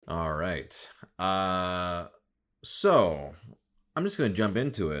All right. So I'm just gonna jump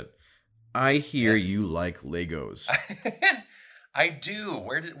into it. I hear Yes. you like Legos. I do.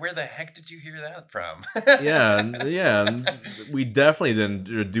 Where the heck did you hear that from? Yeah. We definitely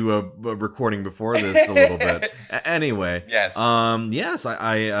didn't do a recording before this a little bit. Anyway, Yes. yes,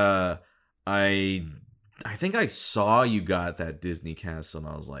 I I think I saw you got that Disney Castle, and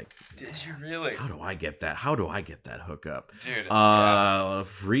I was like, Did you man, really? how do I get that? How do I get that hookup? Dude, yeah.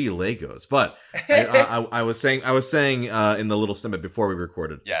 Free Legos. But I was saying in the little snippet before we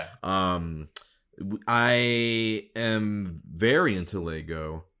recorded, Yeah. um, I am very into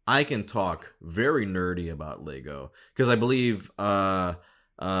Lego. I can talk very nerdy about Lego because I believe uh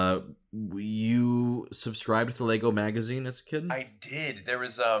you subscribed to Lego magazine as a kid. I did. There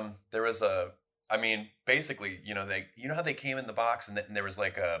was a I mean, basically, you know how they came in the box and there was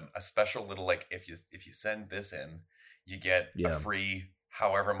like a special little like if you send this in, you get a Yeah, free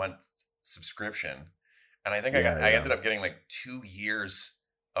however month subscription. And I think yeah, I yeah. ended up getting like 2 years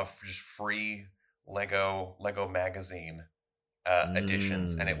of just free Lego magazine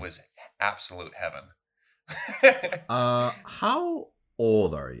editions, and it Mm. was absolute heaven. How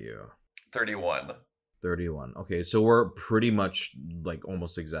old are you? 31. 31. Okay, so we're pretty much like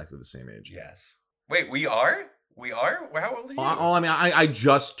almost exactly the same age. Yes. Wait, we are? We are? Well, how old are you? I mean, I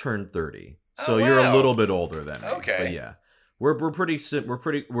just turned 30, Oh so you're a wow. little bit older than me. But Okay. yeah, we're it's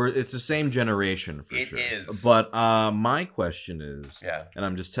the same generation for It sure. is. But my question is, Yeah. and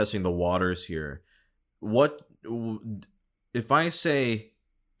I'm just testing the waters here. What if I say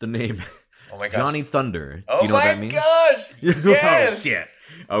the name Oh my gosh. Johnny Thunder? Do Oh you know what that my means? gosh. Oh Yes. shit!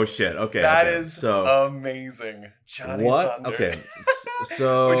 Oh shit! Okay, That okay. is So amazing. Johnny what? Thunder. Okay,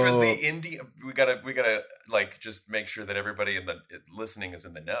 Which was the so indie we gotta like just make sure that everybody listening is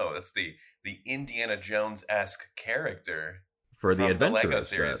in the know. That's the Indiana Jones-esque character for the from the Lego adventurous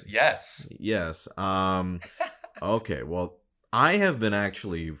set. series. Yes. Yes. Okay. Well, I have been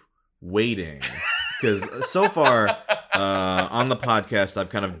actually waiting because so far on the podcast I've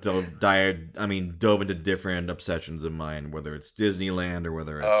kind of dove into different obsessions of mine, whether it's Disneyland or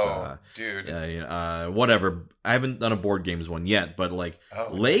whether it's Oh, dude. whatever. I haven't done a board games one yet, but like Oh.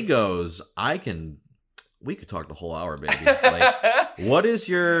 Legos, we could talk the whole hour, baby. Like, what is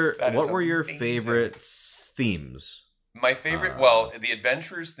your That is what were your amazing. favorite themes? My favorite, Uh, the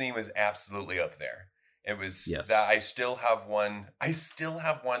Adventurers theme is absolutely up there. It was that yes. I still have one. I still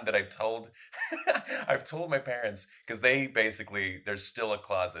have one that I've told, I've told my parents because there's still a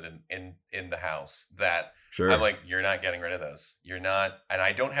closet in the house that I'm Sure. like, you're not getting rid of those. You're not, and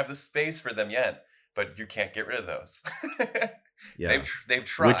I don't have the space for them yet. But you can't get rid of those. Yeah. They've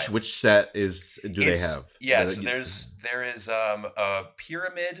tried. Which set do they It's have? yeah. So there is a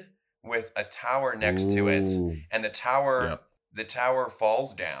pyramid with a tower next to it, Ooh. and Yep. the tower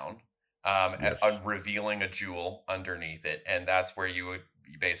falls down, Yes. revealing a jewel underneath it, and that's where you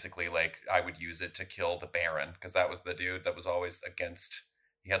basically like I would use it to kill the Baron because that was the dude that was always against.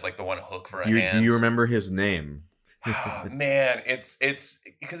 He had like the one hook for a Do you hand. remember his name? Oh, man, it's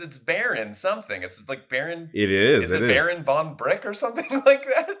because it's Baron something. It's like Baron. It is. Is It it is. Baron von Brick or something like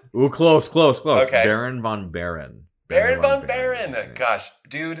that? Ooh, close. Okay. Baron von Baron. Baron von is Baron. his name. Gosh,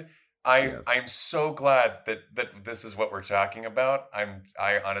 dude, I'm Yes. I'm so glad that this is what we're talking about.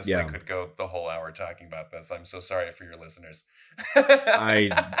 I honestly Yeah. could go the whole hour talking about this. I'm so sorry for your listeners.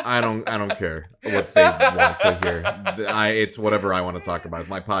 I don't care what they want to hear. It's whatever I want to talk about. It's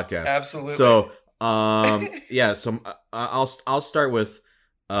my podcast. Absolutely. So yeah. So I'll start with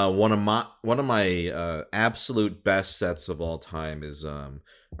one of my absolute best sets of all time is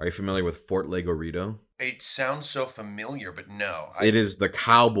are you familiar with Fort Legorito? It sounds so familiar, but no. It is the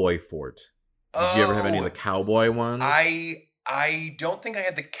cowboy fort. Did you ever have any of the cowboy ones? I don't think I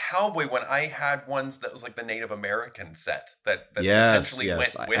had the cowboy one. I had ones that was like the Native American set that Yes, potentially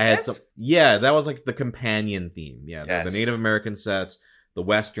yes. went with I had it. yeah, that was like the companion theme. Yeah, the Yes. Native American sets, the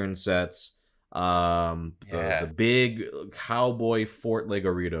Western sets, Yeah. the big cowboy Fort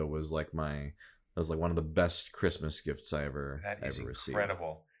Legorito was like one of the best Christmas gifts I ever That is received.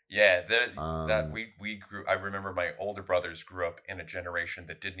 incredible. Yeah, that Um, we grew. I remember my older brothers grew up in a generation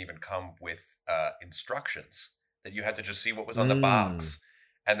that didn't even come with instructions. That you had to just see what was on the box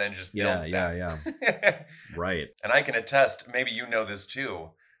and then just build yeah, that. right, And I can attest. Maybe you know this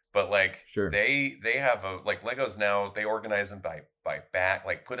too, but like sure. they have like Legos now. They organize them by bag,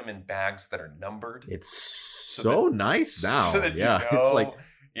 like put them in bags that are numbered. It's So so nice now. so that Yeah, it's like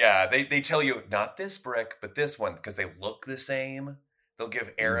yeah, they tell you not this brick but this one because they look the same. They'll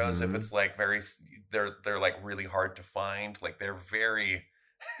give arrows if mhm. it's like they're like really hard to find. Like they're very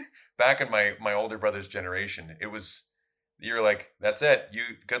back in my older brother's generation. You're like, that's it. You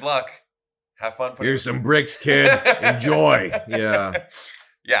good luck. Have fun putting Here's some bricks, kid. Enjoy. Yeah.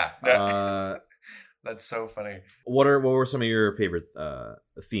 Yeah. No, Uh, that's so funny. what were some of your favorite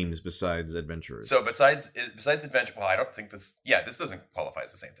themes besides Adventurers? So besides adventure, well, I don't think this. Yeah, this doesn't qualify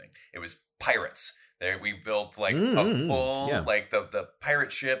as the same thing. It was pirates. There, we built like a full like the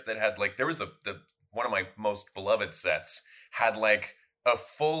pirate ship that had like there was the one of my most beloved sets had like a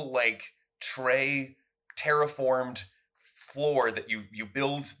full like tray terraformed floor that you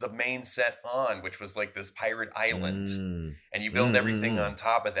build the main set on, which was like this pirate island, and you build everything on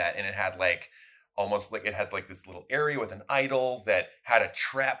top of that, and it had like almost like it had like this little area with an idol that had a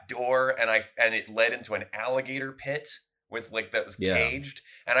trap door, and it led into an alligator pit with like that was caged,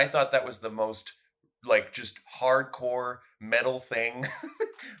 and I thought that was the most like just hardcore metal thing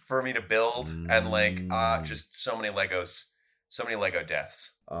for me to build, and like just so many Lego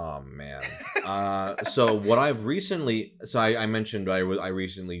deaths. Oh man. So what I've recently, I mentioned I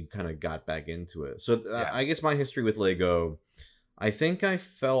recently kind of got back into it. So I guess my history with Lego, I think I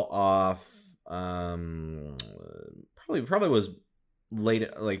fell off. Probably was late,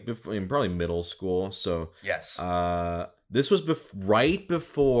 like in probably middle school. So yes, this was right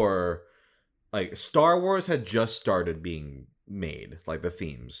before, like Star Wars had just started being made, like the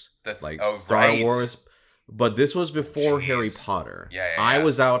themes, Star Wars. But this was before Harry Potter. Yeah. I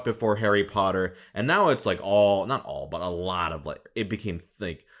was out before Harry Potter, and now it's like not all, but a lot of like it became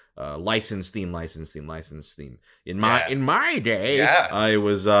like license theme. In my day, I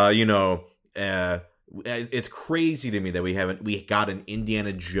was it's crazy to me that we got an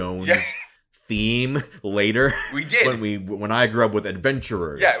Indiana Jones theme later. We did when I grew up with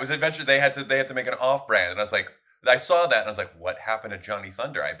Adventurers. Yeah, it was Adventure. They had to make an off-brand, and I was like, I saw that and I was like, what happened to Johnny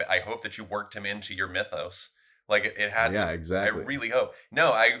Thunder? I hope that you worked him into your mythos. Like it had to. Exactly. I really hope.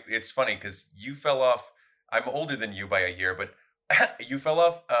 No, it's funny because you fell off. I'm older than you by a year, but you fell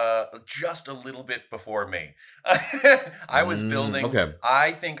off just a little bit before me. I was building. Okay.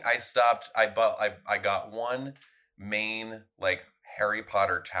 I think I stopped. I got one main like Harry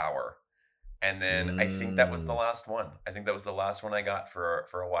Potter tower. And then I think that was the last one. I think that was the last one I got for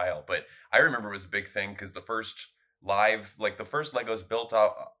a while. But I remember it was a big thing because the first Legos built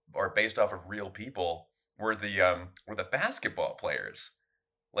out or based off of real people were the basketball players,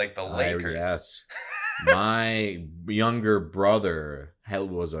 like the Lakers. Yes. My younger brother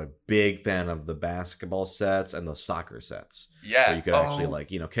was a big fan of the basketball sets and the soccer sets. Yeah, where you could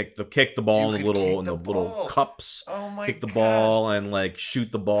actually kick the ball in the little cups. Oh my! Kick the ball and like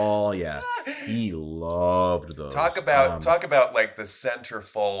shoot the ball. Yeah, he loved those. Talk about like the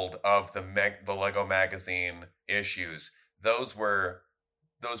centerfold of the Lego magazine issues. Those were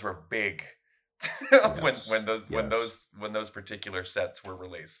big when those particular sets were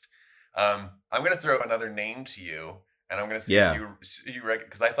released. I'm going to throw another name to you, and I'm going to see if you reckon,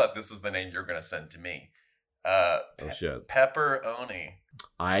 because I thought this was the name you're going to send to me. Shit. Pepperoni.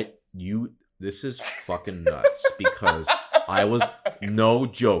 This is fucking nuts because I was, no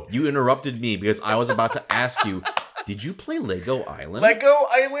joke. You interrupted me because I was about to ask you, did you play Lego Island? Lego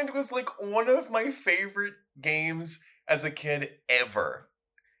Island was like one of my favorite games as a kid ever.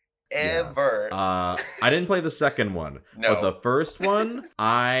 I didn't play the second one. No. But the first one,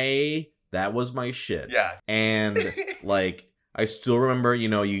 that was my shit. Yeah. And like I still remember,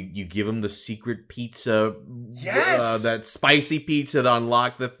 you give him the secret pizza, that spicy pizza to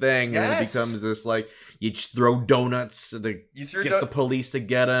unlock the thing, and it becomes this like you just throw donuts to get the police to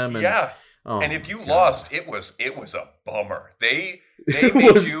get him. And, and if you lost, it was a bummer. They made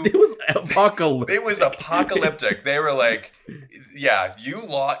it was apocalyptic. It was apocalyptic. They were like,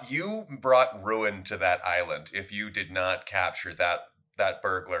 you brought ruin to that island if you did not capture that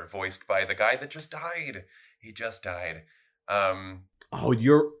burglar voiced by the guy that just died. He just died.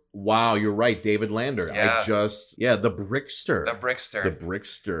 You're right, David Lander. Yeah. The Brickster. The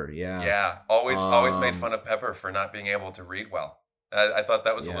Brickster, yeah. Yeah, always made fun of Pepper for not being able to read well. I thought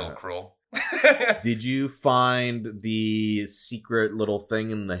that was a little cruel. Did you find the secret little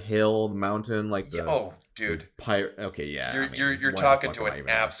thing in the mountain, like the dude, pirate? Okay, yeah. You're talking to an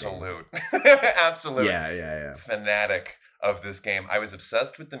absolute fanatic of this game. I was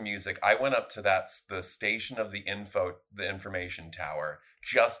obsessed with the music. I went up to the station of the information tower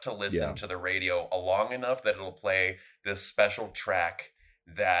just to listen to the radio long enough that it'll play this special track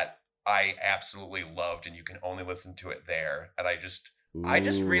that I absolutely loved, and you can only listen to it there. And I just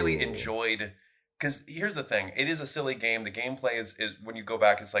really enjoyed, because here's the thing, it is a silly game. The gameplay is when you go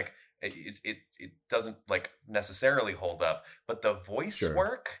back, it's like it doesn't like necessarily hold up, but the voice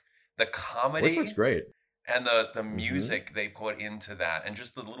work, the comedy, voice work's great, and the music they put into that, and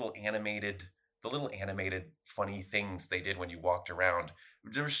just the little animated animated funny things they did when you walked around.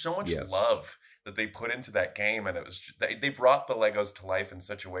 There was so much Yes. love that they put into that game, and it was they brought the Legos to life in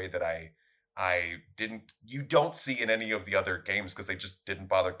such a way that you don't see in any of the other games because they just didn't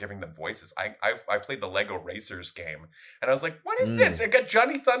bother giving them voices. I played the Lego Racers game, and I was like, what is this? I got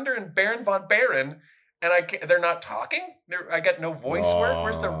Johnny Thunder and Baron von Baron, and they're not talking? I got no voice work?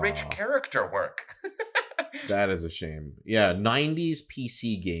 Where's the rich character work? That is a shame. Yeah, 90s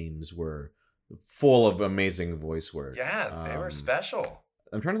PC games were full of amazing voice work. Yeah, they were special.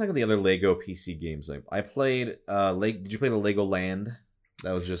 I'm trying to think of the other Lego PC games. I played, did you play the Lego Land?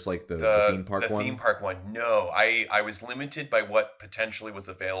 That was just like the theme park one? The theme park one. No, I was limited by what potentially was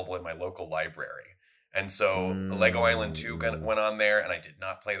available in my local library. And so Lego Island 2 went on there, and I did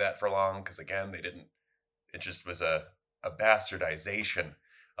not play that for long because, again, it just was a bastardization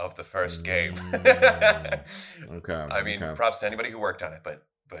of the first game. Okay. I mean, props to anybody who worked on it, but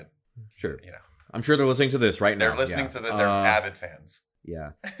sure. You know. I'm sure they're listening to this right now. They're listening to they're avid fans.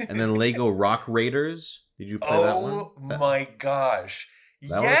 Yeah. And then Lego Rock Raiders. Did you play that one? Oh my gosh.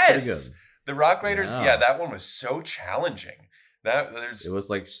 That was pretty good. The Rock Raiders, yeah, that one was so challenging. It was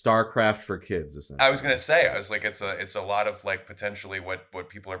like StarCraft for kids, essentially. I was gonna say, I was like, it's a lot of like potentially what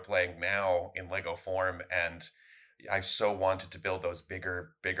people are playing now in Lego form, and I so wanted to build those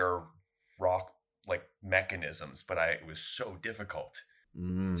bigger rock like mechanisms, but it was so difficult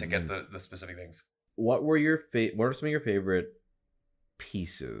to get the specific things. What were what are some of your favorite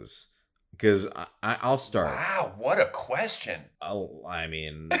pieces? Because I'll start. Wow, what a question! I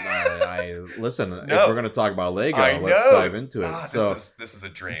mean, listen. If we're going to talk about Lego, let's dive into it. This is a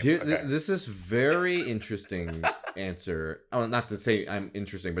dream. This is very interesting answer. Oh, not to say I'm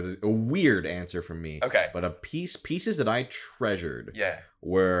interesting, but a weird answer from me. Okay, but pieces that I treasured. Yeah.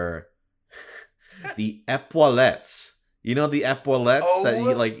 Were the epaulettes. You know the epaulettes that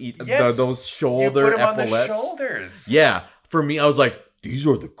you like eat, yes. Those shoulder you put them epaulettes. On the shoulders. Yeah, for me, I was like, these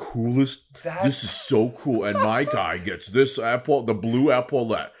are the coolest. This is so cool, and my guy gets this the blue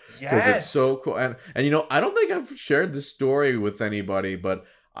epaulette. Yes, it's so cool. And you know, I don't think I've shared this story with anybody, but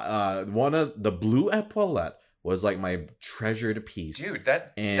one of the blue epaulette was like my treasured piece. Dude,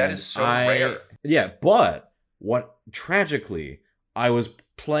 that is so rare. Yeah, but tragically, I was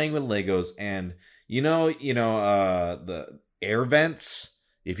playing with Legos, and you know, the air vents.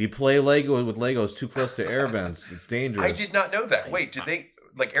 If you play Lego with Legos too close to air vents, it's dangerous. I did not know that. Wait, did they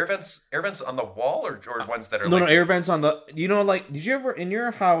like air vents on the wall or ones that are no air vents on the, you know, like, did you ever in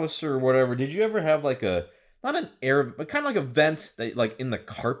your house or whatever, did you ever have like not an air, but kind of like a vent that like in the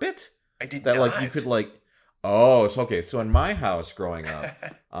carpet? I did that not. Like you could like, oh, it's okay. So in my house growing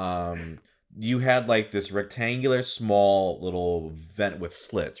up, you had like this rectangular small little vent with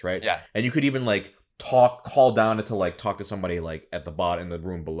slits, right? Yeah. And you could even like call down to like talk to somebody like at the bottom in the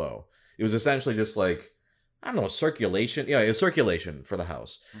room below. It was essentially just like, I don't know, circulation. Yeah, it was circulation for the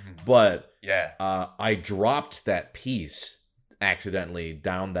house. Mm-hmm. But yeah, I dropped that piece accidentally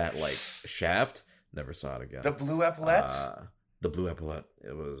down that like shaft. Never saw it again. The blue epaulettes? The blue epaulette.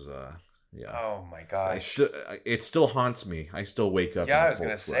 It was yeah. Oh my gosh. It still haunts me. I still wake up. Yeah, I was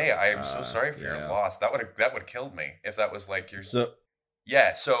gonna say, I am so sorry for your loss. That would have killed me if that was like your.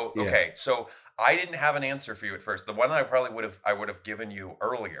 Yeah. So okay. So I didn't have an answer for you at first. The one I probably would have given you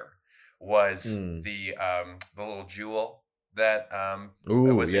earlier was the little jewel that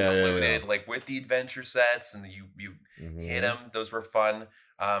was included like with the adventure sets, and you hit them. Those were fun.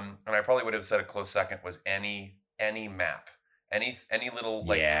 And I probably would have said a close second was any map. Any little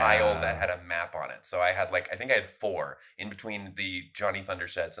like tile that had a map on it. So I think I had 4 in between the Johnny Thunder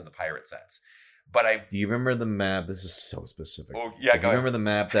sets and the pirate sets. But do you remember the map? This is so specific. Oh yeah, do you remember the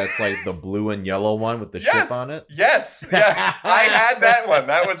map that's like the blue and yellow one with the ship on it? Yes, yeah, I had that one.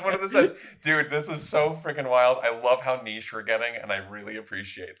 That was one of the sets. Dude, this is so freaking wild. I love how niche we're getting, and I really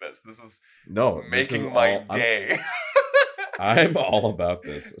appreciate this. This is making my day. I'm all about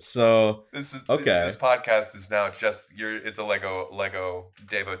this. So this podcast is now just it's a Lego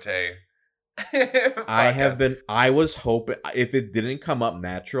devotee. I was hoping if it didn't come up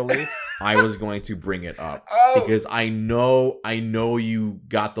naturally, I was going to bring it up because I know you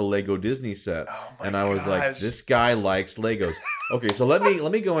got the Lego Disney set, and I was like, this guy likes Legos. Okay, so let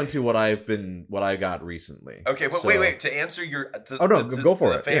me go into what I got recently. Okay, but wait to answer your go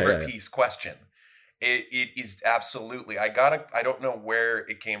for it. Favorite piece question. It is absolutely. I don't know where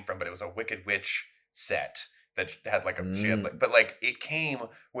it came from, but it was a Wicked Witch set that had like she had but like it came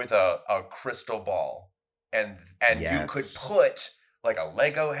with a crystal ball, and you could put like a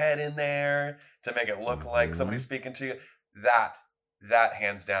Lego head in there to make it look like somebody's speaking to you. That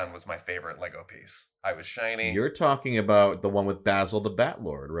hands down was my favorite Lego piece. I was shiny. You're talking about the one with Basil the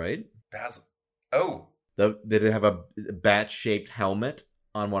Batlord, right? Basil. Oh. Did it have a bat-shaped helmet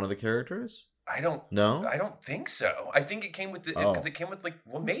on one of the characters? I don't think so. I think it came with because it came with like,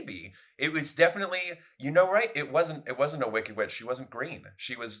 well, maybe it was definitely, right. It wasn't a Wicked Witch. She wasn't green.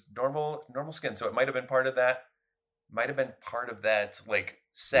 She was normal skin. So it might have been part of that. Might have been part of that like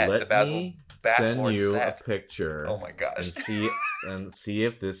set. Let the Basil me Bat send Lord you set. a picture. Oh my gosh! and see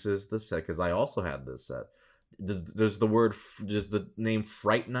if this is the set, because I also had this set. Does the name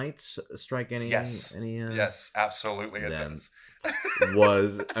Fright Nights strike any? Yes. Yes, absolutely it does.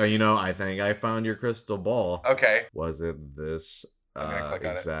 I think I found your crystal ball. Okay. Was it this I'm gonna click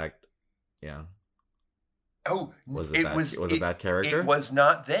on exact? Yeah. Oh, was it that character? It was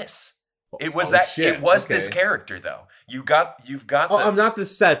not this. It was Shit. It was this character though. You've got. I'm not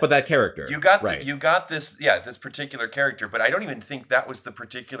this set, but that character. You got this. Yeah, this particular character. But I don't even think that was the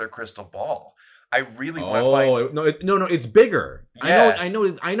particular crystal ball. I really want to find. No, it's bigger. Yeah. I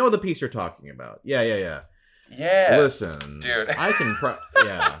know the piece you're talking about. Yeah. Yeah. Listen, dude. I can.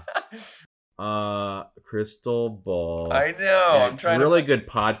 Crystal ball. I know. I'm trying. Really good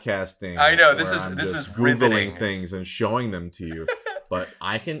podcasting. I know. This is Googling riveting things and showing them to you. But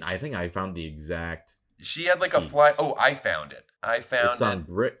I think I found the exact. She had like a fly. Oh, I found it. I found it on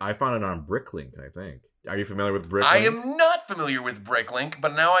Bricklink, I think. Are you familiar with Bricklink? I am not familiar with Bricklink,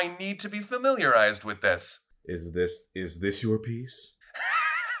 but now I need to be familiarized with this. Is this your piece?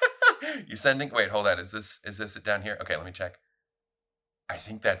 You sending? Wait, hold on. Is this it down here? Okay, let me check. I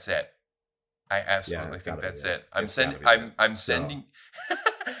think that's it. I absolutely think that's it. I'm sending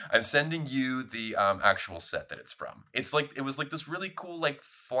I'm sending you the actual set that it's from. It was like this really cool like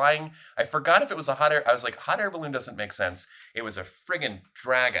flying. I forgot if it was a hot air. I was like, hot air balloon doesn't make sense. It was a friggin'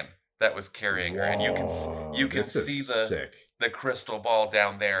 dragon that was carrying her, and you can see the crystal ball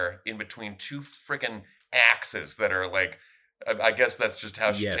down there in between two friggin' axes that are like. I guess that's just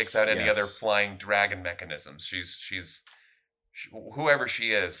how she takes out any other flying dragon mechanisms. She's whoever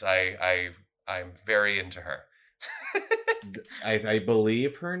she is. I'm very into her. I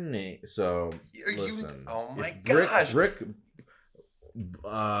believe her name. So listen. Oh my gosh. Brick.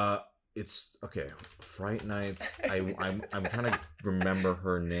 It's okay. Fright Nights. I'm trying to remember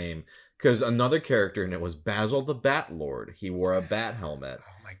her name because another character in it was Basil the Bat Lord. He wore a bat helmet.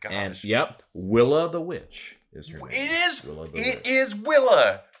 Oh my gosh. And Willa the Witch is her name. It is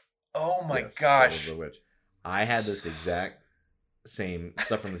Willa. Oh my gosh. Willa the Witch. I had this exact same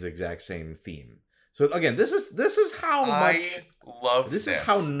stuff from this exact same theme. So again, this is how much I love this. This is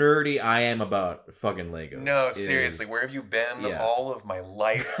how nerdy I am about fucking Lego. No, seriously, where have you been all of my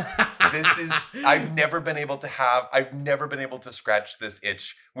life? I've never been able to scratch this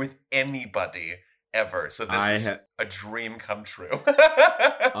itch with anybody ever. So this is a dream come true.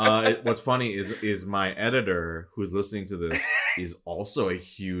 What's funny is my editor who's listening to this is also a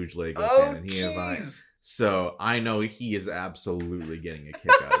huge Lego fan, and he is so I know he is absolutely getting a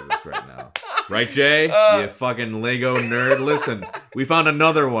kick out of this right now. Right, Jay? You fucking Lego nerd. Listen, we found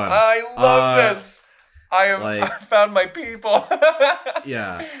another one. I love this. I found my people.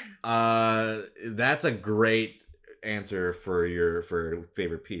 Yeah. That's a great answer for your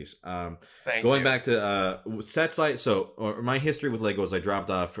favorite piece. Thank going you. Back to set site. So my history with Lego is I dropped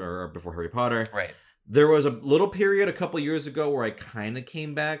off before Harry Potter. Right. There was a little period a couple years ago where I kind of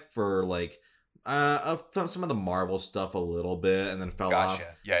came back for like some of the Marvel stuff a little bit and then fell off.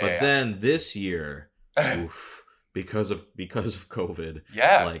 But then this year, because of COVID,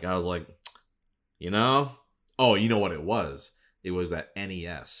 like I was like, you know what it was? It was that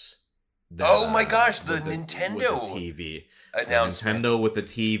NES. Oh my gosh, the Nintendo with the TV announcement. Nintendo with the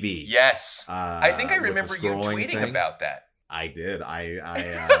TV. Yes, I think I remember you tweeting about that. I did.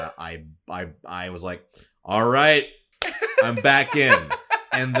 I was like, all right, I'm back in.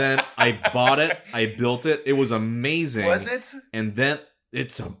 And then I bought it. I built it. It was amazing. Was it? And then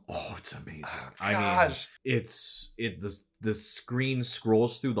it's amazing. Oh, I mean, the screen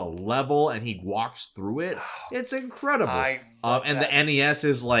scrolls through the level and he walks through it. It's incredible. I love and that. the NES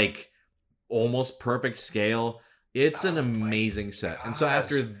is like almost perfect scale. It's an amazing set. And so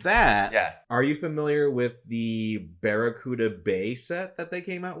after that, are you familiar with the Barracuda Bay set that they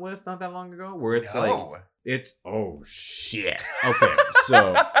came out with not that long ago? Where it's oh shit. Okay,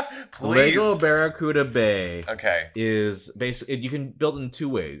 so Lego Barracuda Bay is basically you can build it in two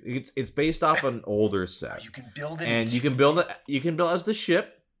ways. It's based off an older set. You can build it and you can build as the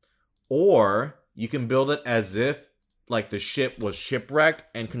ship, or you can build it as if like the ship was shipwrecked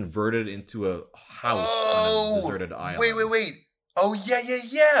and converted into a house on a deserted island. Wait. Oh,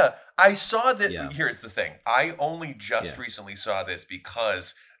 yeah. I saw that. Yeah. Here's the thing. I only just recently saw this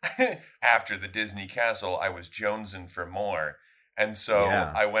because after the Disney Castle, I was jonesing for more. And so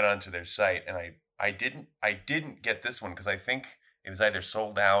I went onto their site, and I didn't get this one because I think it was either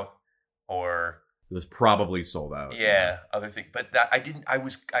sold out or it was probably sold out. Yeah, other thing. But that I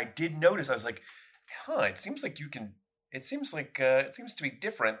did notice. I was like, it seems like you can. It seems like it seems to be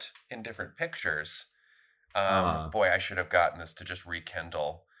different in different pictures. Boy, I should have gotten this to just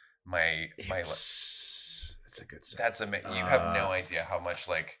rekindle my. It's a good set. That's amazing. You have no idea how much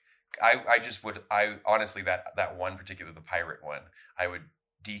like I just would. I honestly that one particular, the pirate one, I would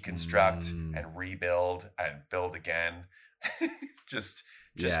deconstruct and rebuild and build again, just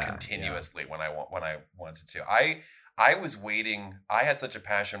continuously when I wanted to. I was waiting. I had such a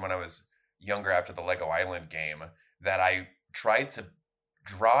passion when I was younger after the Lego Island game that I tried to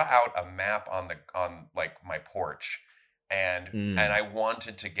draw out a map on like my porch, and I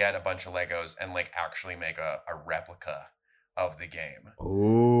wanted to get a bunch of Legos and like actually make a replica of the game.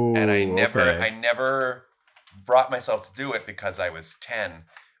 Ooh, and I never brought myself to do it because I was 10.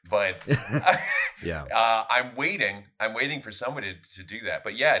 But I'm waiting for somebody to do that.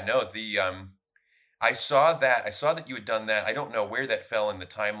 But yeah, no, I saw that you had done that. I don't know where that fell in the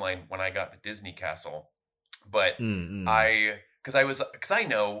timeline when I got the Disney Castle, but because I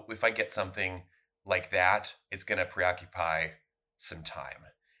know if I get something like that, it's going to preoccupy some time.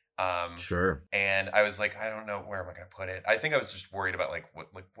 Sure. And I was like, I don't know, where am I going to put it? I think I was just worried about what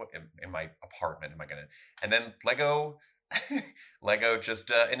in my apartment am I going to, and then Lego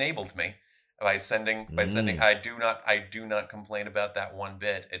just enabled me by sending. I do not complain about that one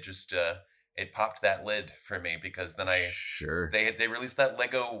bit. It just it popped that lid for me, because then they released that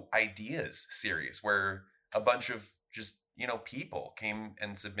Lego Ideas series where a bunch of just people came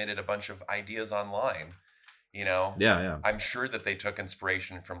and submitted a bunch of ideas online. I'm sure that they took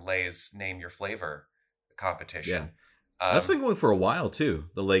inspiration from Lay's Name Your Flavor competition. Yeah. That's been going for a while too.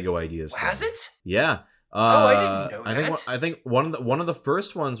 The Lego Ideas. Has it? Yeah. I didn't know that. I think one of the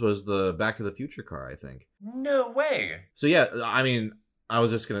first ones was the Back to the Future car, I think. No way. So yeah, I mean, I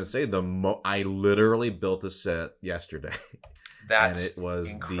was just gonna say I literally built a set yesterday. That's and it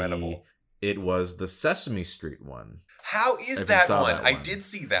was incredible. It was the Sesame Street one. How is that one? I did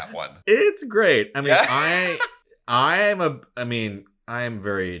see that one. It's great. I mean,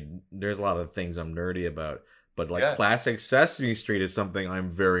 there's a lot of things I'm nerdy about, but like classic Sesame Street is something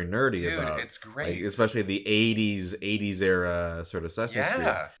I'm very nerdy about. Dude, it's great. Like, especially the 80s era sort of Sesame Street.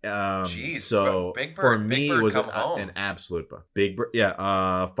 Jeez, so Big Bird, for me, Big Bird, it was an absolute Big Bird.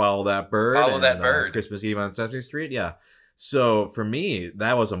 Yeah, Follow That Bird. Follow That Bird. Christmas Eve on Sesame Street. Yeah. So for me,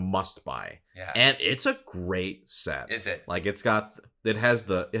 that was a must buy. Yeah. And it's a great set. Is it? Like it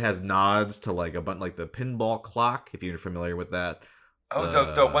has nods to like a bunch, like the pinball clock, if you're familiar with that. Oh,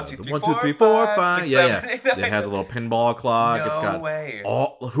 the 1, 2, 3, 4, 5, 6, 7, 8, 9. It has a little pinball clock. No it's got way.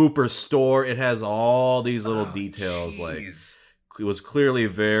 All Hooper's store. It has all these little details. Geez. Like it was clearly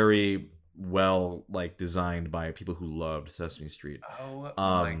very well designed by people who loved Sesame Street. Oh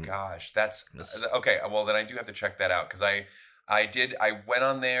my gosh, that's okay. Well, then I do have to check that out, because I went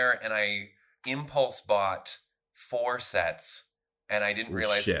on there and I impulse bought 4 sets. And I didn't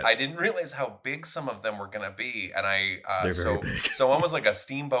realize how big some of them were gonna be, and they're very big. So one was like a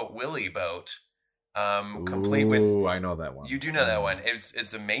Steamboat Willie boat, complete with. I know that one. You do know that one.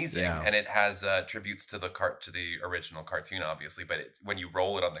 It's amazing, and it has tributes to the original cartoon, obviously. But when you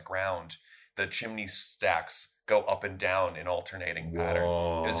roll it on the ground, the chimney stacks go up and down in alternating pattern.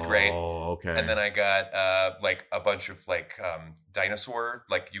 It was great. Okay. And then I got like a bunch of dinosaur,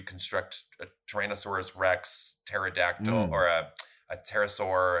 like you construct a Tyrannosaurus Rex, pterodactyl, or a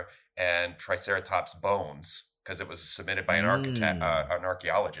pterosaur and triceratops bones, because it was submitted by an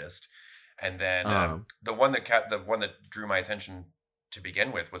archaeologist. And then the one that drew my attention to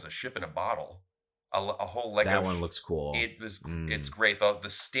begin with was a ship in a bottle, a whole Lego. That one looks cool. It's great. The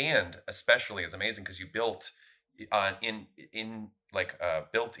stand especially is amazing, because you built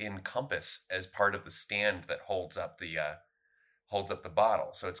built-in compass as part of the stand that holds up the bottle.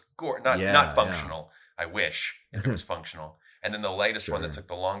 So it's not functional. I wish if it was functional. And then the latest one that took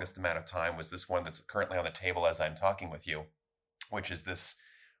the longest amount of time was this one that's currently on the table as I'm talking with you, which is this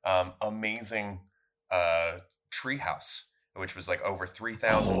amazing treehouse, which was like over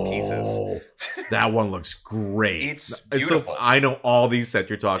 3,000 pieces. That one looks great. It's beautiful. I know all these sets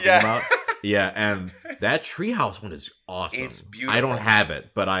you're talking about. Yeah, and that treehouse one is awesome. It's beautiful. I don't have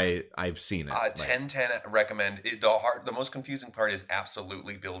it, but I've seen it. 10/10 recommend. The most confusing part is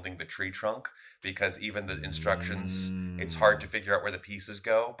absolutely building the tree trunk, because even the instructions, it's hard to figure out where the pieces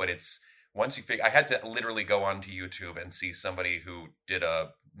go. But once you figure, I had to literally go onto YouTube and see somebody who did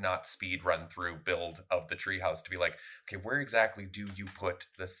a not speed run through build of the treehouse to be like, okay, where exactly do you put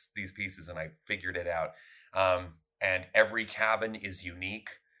these pieces? And I figured it out. and every cabin is unique.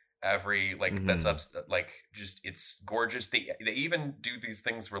 Every that's up just it's gorgeous. They even do these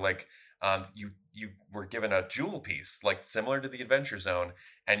things where you were given a jewel piece like similar to the Adventure Zone,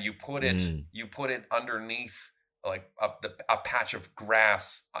 and you put it underneath like a patch of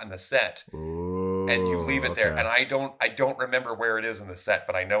grass on the set. Ooh, and you leave it there. And I don't remember where it is in the set,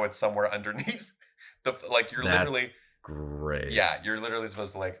 but I know it's somewhere underneath That's literally great. Yeah, you're literally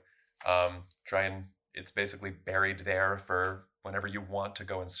supposed to try and it's basically buried there for whenever you want to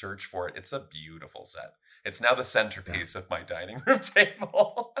go and search for it. It's a beautiful set. It's now the centerpiece of my dining room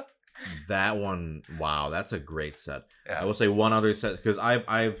table. That one, wow, that's a great set. Yeah. I will say one other set because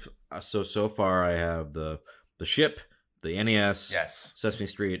I've so far I have the ship, the NES, yes, Sesame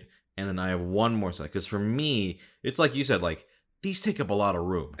Street, and then I have one more set because for me it's like you said, like these take up a lot of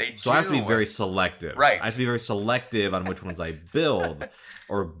room. So I have to be very selective. Right. I have to be very selective on which ones I build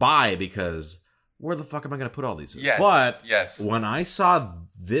or buy because where the fuck am I going to put all these? Yes. But yes. When I saw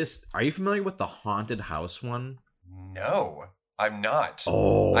this, are you familiar with the haunted house one? No, I'm not.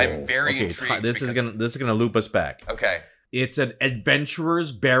 Oh, I'm very intrigued. This is gonna loop us back. Okay. It's an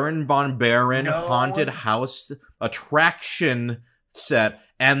Adventurers Baron von Baron haunted house attraction set,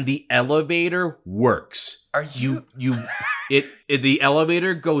 and the elevator works. Are you the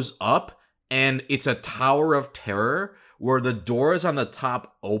elevator goes up, and it's a tower of terror where the doors on the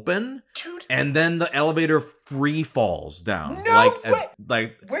top open, dude, and then the elevator free falls down. No way.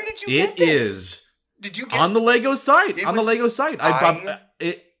 Like where did you get this? Did you get on the Lego site? On the Lego site,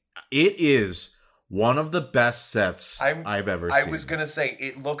 it is one of the best sets I've ever seen. I was gonna say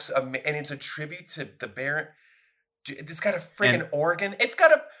it looks and it's a tribute to the Baron. It's got a freaking organ. It's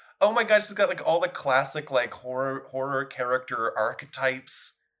got a oh my gosh! It's got like all the classic like horror character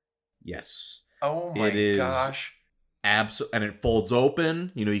archetypes. Yes. Oh my gosh. And it folds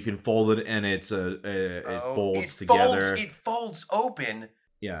open. You know, you can fold it, and it folds together. It folds open.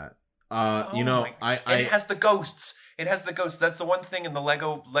 Yeah. It has the ghosts. It has the ghosts. That's the one thing in the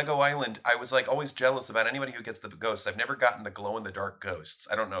Lego Island I was like always jealous about anybody who gets the ghosts. I've never gotten the glow in the dark ghosts.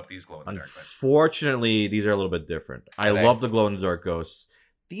 I don't know if these glow in the dark. Unfortunately, these are a little bit different. I love the glow in the dark ghosts.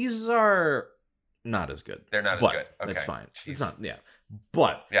 These are not as good. They're not as good. Okay. That's fine. Jeez. It's not. Yeah.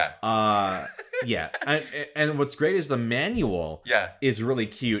 But yeah, and what's great is the manual. Yeah, is really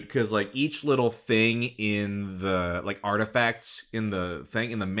cute because like each little thing in the like artifacts in the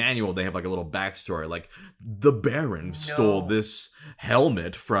manual, they have like a little backstory. Like the Baron stole this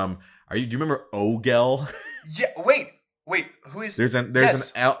helmet from. Do you remember Ogel? Yeah. Wait, who is? There's an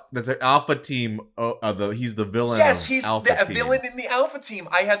Alpha Team. He's the villain. Yes, he's the villain in the Alpha Team.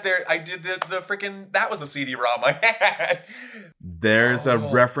 I did the freaking. That was a CD-ROM I had. There's a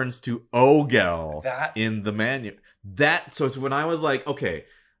reference to Ogel in the manual. So it's when I was like, okay.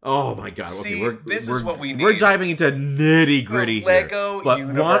 Oh my god! See, okay, this is what we need. We're diving into nitty gritty Lego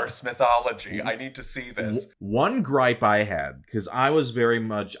universe mythology. I need to see this. One gripe I had because I was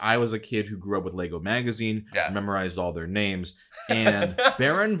a kid who grew up with Lego magazine, memorized all their names, and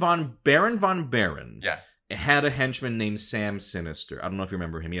Baron von Baron. Yeah. Had a henchman named Sam Sinister. I don't know if you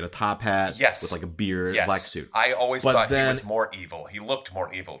remember him. He had a top hat, with like a beard, black suit. I always thought he was more evil. He looked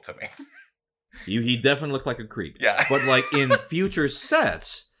more evil to me. He definitely looked like a creep. Yeah. But like in future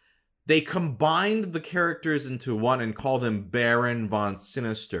sets, they combined the characters into one and called him Baron von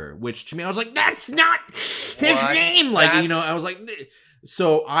Sinister, which to me, I was like, that's not his name. Like, I was like,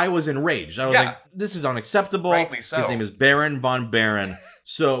 so I was enraged. I was like, this is unacceptable. Rightly so. His name is Baron von Baron.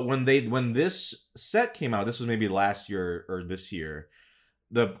 So when this set came out, this was maybe last year or this year,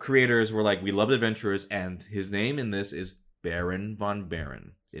 the creators were like, we loved Adventurers, and his name in this is Baron von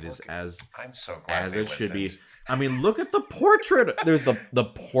Baron. It is I'm so glad as it should be. I mean, look at the portrait. There's the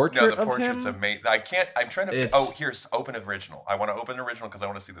portrait. No, the portrait's amazing. I'm trying to. Here's open original. I want to open original because I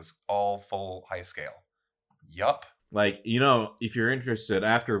want to see this all full high scale. Yup. Like, if you're interested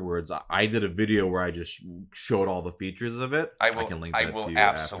afterwards, I did a video where I just showed all the features of it. I will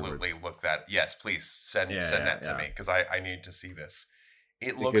absolutely look that. Yes, please send that to me because I need to see this.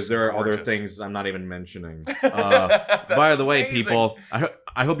 It looks because there are gorgeous. other things I'm not even mentioning. By the way, people,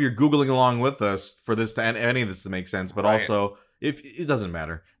 I hope you're Googling along with us for this to any of this to make sense. But also, if it doesn't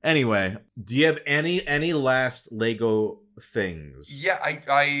matter anyway, do you have any last Lego things? Yeah,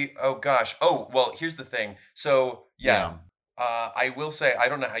 oh gosh. Oh well, here's the thing. So I will say I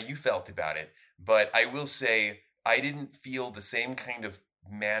don't know how you felt about it, but I will say I didn't feel the same kind of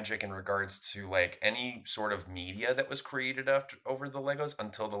magic in regards to like any sort of media that was created over the Legos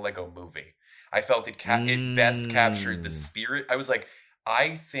until the Lego movie. I felt it best captured the spirit. I was like, I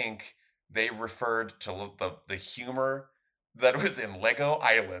think they referred to the humor that was in Lego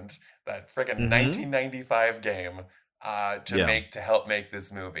Island, that freaking 1995 game, to help make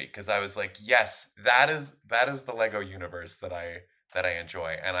this movie, because I was like, yes, that is the Lego universe that I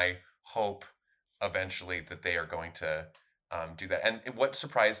enjoy, and I hope eventually that they are going to do that. And what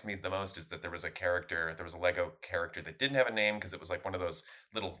surprised me the most is that there was a Lego character that didn't have a name, because it was like one of those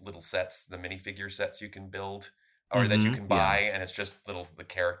little sets, the minifigure sets you can build or that you can buy, and it's just the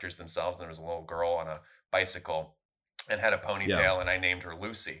characters themselves. And there was a little girl on a bicycle and had a ponytail, and I named her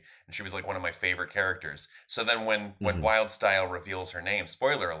Lucy, and she was like one of my favorite characters. So then when Wildstyle reveals her name,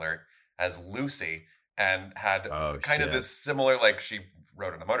 spoiler alert, as Lucy, and had kind of this similar, like, she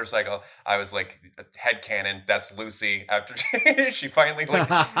rode on a motorcycle, I was like, headcanon, that's Lucy, after she finally, like,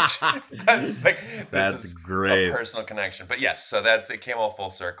 this is great, a personal connection. But yes, so it came all full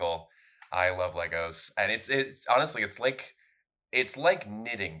circle. I love Legos, and it's honestly, it's like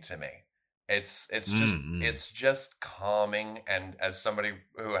knitting to me. It's just calming, and as somebody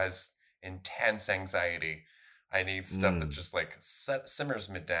who has intense anxiety, I need stuff that just like simmers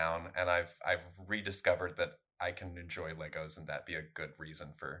me down, and I've rediscovered that I can enjoy Legos, and that be a good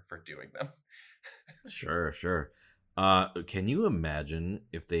reason for doing them. Sure. Can you imagine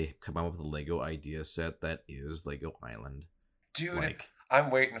if they come out with a Lego idea set that is Lego Island? Dude, I'm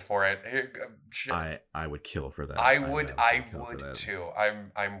waiting for it. I would kill for that. I would too.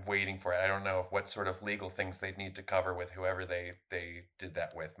 I'm waiting for it. I don't know what sort of legal things they'd need to cover with whoever they did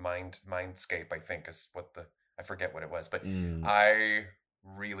that with. Mindscape, I think, is I forget what it was, but I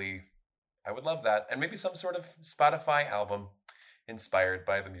would love that, and maybe some sort of Spotify album inspired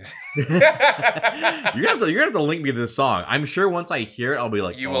by the music. You're gonna have to link me to this song. I'm sure once I hear it, I'll be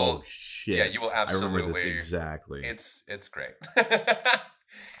like, shit. Yeah, you will absolutely. I remember this exactly. It's great.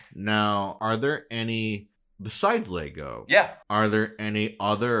 Now, are there any, besides Lego? Yeah. Are there any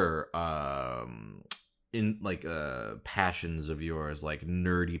other passions of yours, like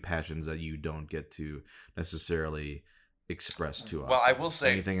nerdy passions that you don't get to necessarily express to us? Well, I will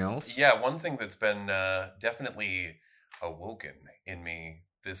say, anything else? Yeah, one thing that's been definitely awoken in me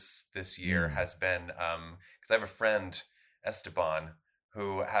this year has been because I have a friend, Esteban,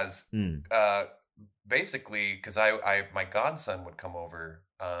 who has basically, because my godson would come over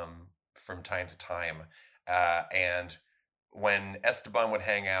from time to time, and when Esteban would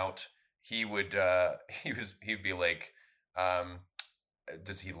hang out, he would he'd be like,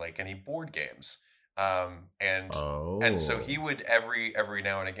 does he like any board games? And so he would every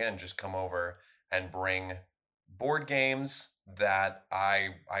now and again just come over and bring board games that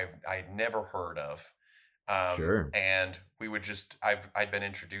I'd never heard of. Sure. And we would I'd been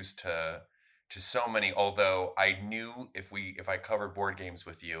introduced to so many, although I knew if I covered board games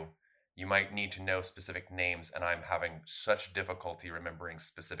with you, you might need to know specific names, and I'm having such difficulty remembering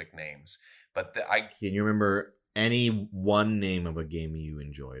specific names. But can you remember any one name of a game you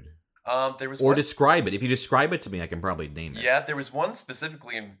enjoyed? There was describe it. If you describe it to me, I can probably name it. Yeah, there was one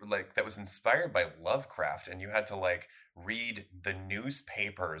specifically that was inspired by Lovecraft, and you had to like read the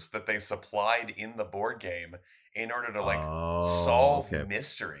newspapers that they supplied in the board game in order to like solve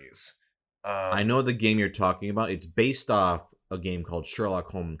mysteries. I know the game you're talking about. It's based off a game called Sherlock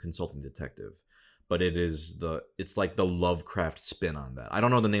Holmes Consulting Detective, but it's like the Lovecraft spin on that. I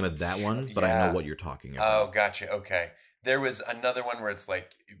don't know the name of that one, but I know what you're talking about. Oh, gotcha. Okay. There was another one where it's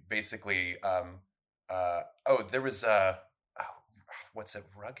like basically there was what's it?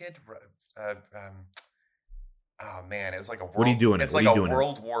 Rugged? Oh man, it was like a world, what are you doing? It's like a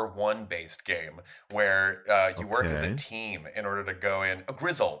World War I based game where you work as a team in order to go in.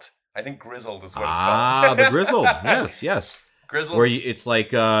 Grizzled. I think Grizzled is what it's called. The Grizzled. Yes. Grizzled. Where it's like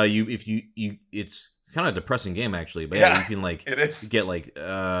it's kind of a depressing game actually, but you can like get like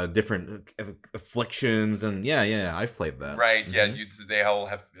different afflictions, and I've played that. Right. Mm-hmm. Yeah. They all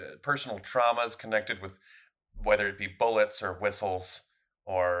have personal traumas connected with whether it be bullets or whistles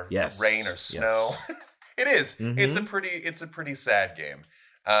or rain or snow. Yes. It is. Mm-hmm. It's a pretty sad game.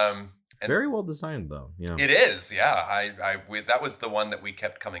 Very well designed, though. Yeah, it is. Yeah, that was the one that we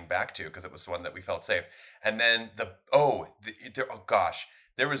kept coming back to because it was the one that we felt safe. And then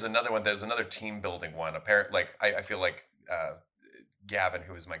there was another one. There's another team building one. Apparently, I feel like Gavin,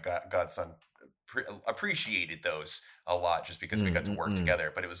 who is my godson, appreciated those a lot just because we got to work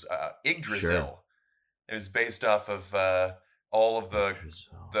together. But it was Yggdrasil. Sure. It was based off of all of the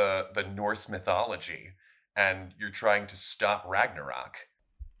Norse mythology, and you're trying to stop Ragnarok.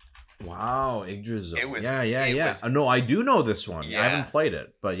 Wow, Yggdrasil. Yeah. No, I do know this one. Yeah. I haven't played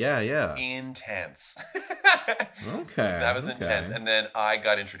it, but yeah. Intense. Okay. That was intense. And then I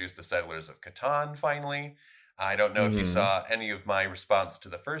got introduced to Settlers of Catan finally. I don't know if you saw any of my response to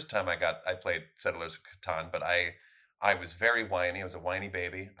the first time I played Settlers of Catan, but I I was very whiny. I was a whiny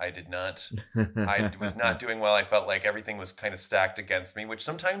baby. I was not doing well. I felt like everything was kind of stacked against me, which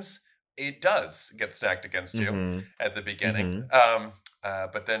sometimes it does get stacked against you at the beginning.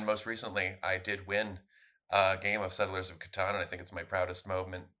 But then most recently, I did win a game of Settlers of Catan, and I think it's my proudest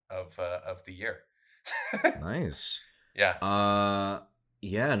moment of the year. Nice. Yeah.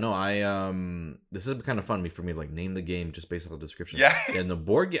 Yeah, no, this is kind of fun for me to like name the game just based on the description. Yeah. And the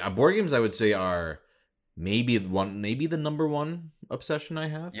board games I would say are maybe the number one obsession I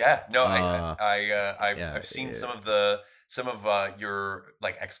have. Yeah. No, I've seen some of your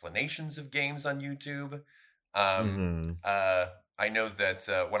like explanations of games on YouTube. I know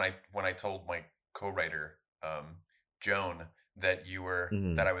that when I told my co-writer Joan that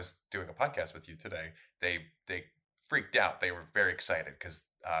that I was doing a podcast with you today, they freaked out. They were very excited because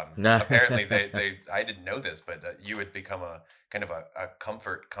apparently I didn't know this, but you had become a kind of a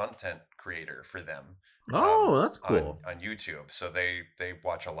comfort content creator for them. Oh, that's cool. On YouTube, so they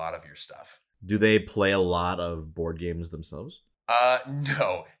watch a lot of your stuff. Do they play a lot of board games themselves?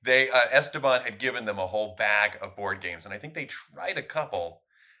 No, Esteban had given them a whole bag of board games, and I think they tried a couple.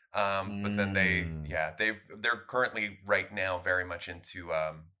 But then they're currently right now very much into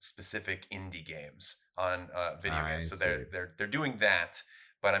specific indie games on video games. So they're doing that.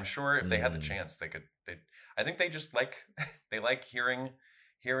 But I'm sure if they had the chance, I think they just like hearing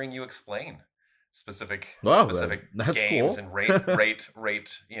you explain specific games cool. and rate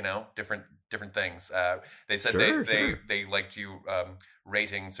different things. They said they liked you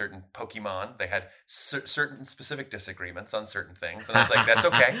rating certain Pokemon. They had certain specific disagreements on certain things, and I was like, that's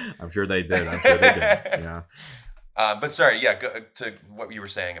okay. I'm sure they did. Yeah. But sorry, go to what you were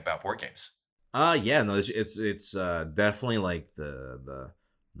saying about board games. Yeah, no, it's definitely like the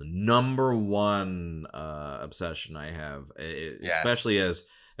number one obsession I have, especially as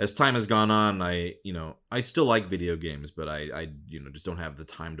time has gone on. I still like video games, but I just don't have the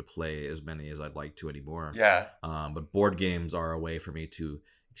time to play as many as I'd like to anymore. Yeah. But board games are a way for me to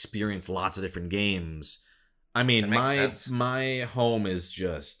experience lots of different games. I mean, my home is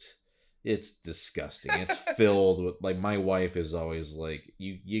just, it's disgusting. It's filled with, like, my wife is always like,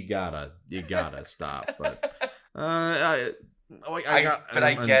 you gotta stop. But I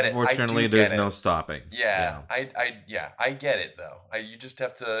get it. Unfortunately, there's no stopping. Yeah, I get it though. You just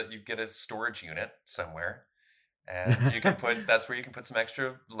have to get a storage unit somewhere, and you can that's where you can put some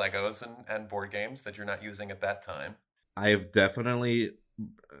extra Legos and board games that you're not using at that time. I have definitely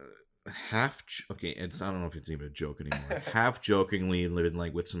I don't know if it's even a joke anymore. Half jokingly living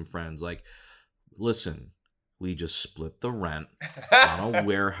like with some friends, like, listen, we just split the rent on a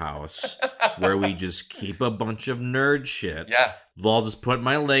warehouse where we just keep a bunch of nerd shit. Yeah. I'll just put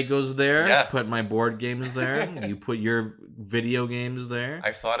my Legos there, put my board games there, you put your video games there.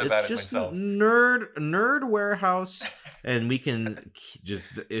 I thought about it myself. Nerd warehouse, and we can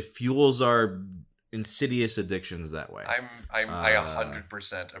it fuels our insidious addictions that way. I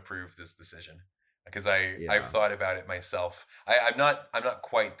 100% approve this decision because I've thought about it myself. I'm not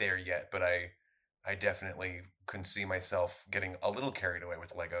quite there yet, but I definitely can see myself getting a little carried away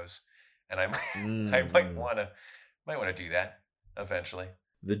with Legos, and I might want to do that eventually.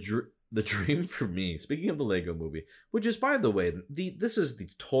 The dream for me, speaking of the Lego Movie, which is, by the way, this is the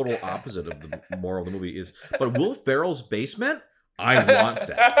total opposite of the moral of the movie, but Will Ferrell's basement. I want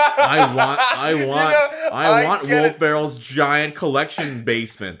that. I want Will Ferrell's giant collection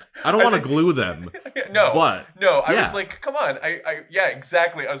basement. I don't want to glue them. I was like, come on.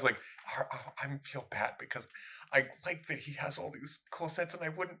 Exactly. I was like, I feel bad because I like that he has all these cool sets, and I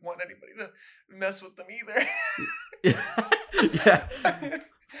wouldn't want anybody to mess with them either. Yeah.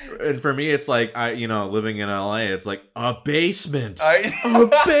 And for me, it's like, living in LA, it's like a basement. A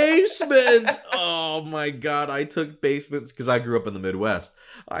basement. Oh my God. I took basements because I grew up in the Midwest.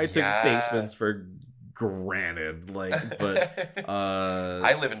 I took basements for granted. But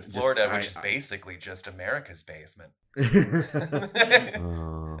I live in Florida, which is basically just America's basement. My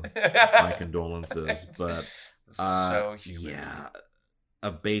condolences. But so humid. Yeah.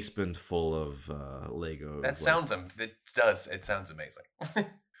 A basement full of Legos. It sounds amazing.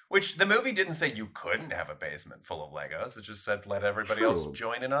 Which the movie didn't say you couldn't have a basement full of Legos. It just said let everybody else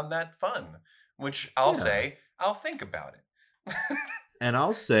join in on that fun. Which I'll say, I'll think about it. And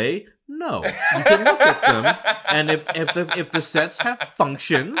I'll say, no. You can look at them, and if the sets have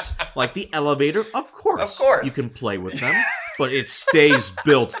functions, like the elevator, of course you can play with them, but it stays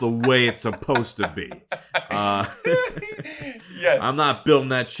built the way it's supposed to be. Yes. I'm not building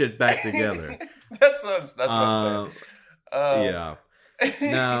that shit back together. That's what I'm saying. Yeah.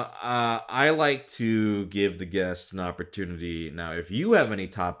 Now, I like to give the guest an opportunity. Now, if you have any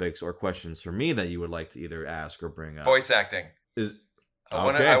topics or questions for me that you would like to either ask or bring up, voice acting. Is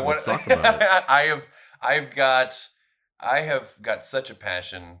let's talk about it. I have got such a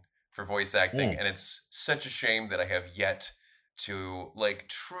passion for voice acting, Mm. and it's such a shame that I have yet to like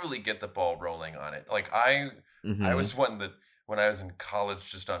truly get the ball rolling on it. Like I was one that when I was in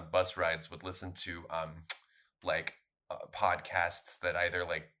college, just on bus rides, would listen to podcasts that either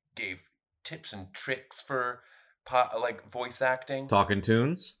like gave tips and tricks for like voice acting. Talking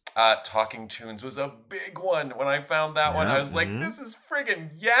Tunes. Talking Tunes was a big one. When I found that one, I was like, "This is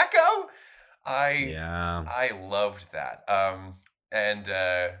friggin' Yakko!" I loved that. I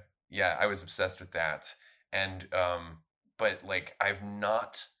was obsessed with that. And but like I've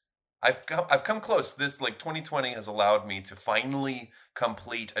come close. This like 2020 has allowed me to finally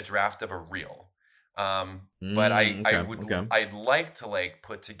complete a draft of a reel. But I'd like to like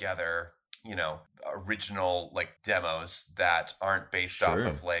put together, original like demos that aren't based off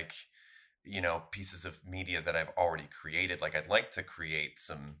of like, pieces of media that I've already created. Like I'd like to create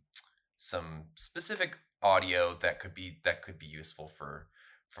some specific audio that could be useful for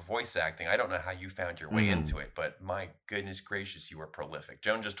voice acting. I don't know how you found your way into it, but my goodness gracious, you were prolific.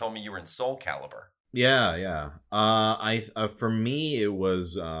 Joan just told me you were in Soul Calibur. Yeah. For me it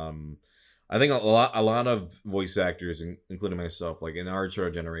was I think a lot of voice actors, including myself, like in our sort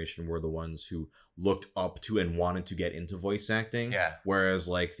of generation, were the ones who looked up to and wanted to get into voice acting. Yeah. Whereas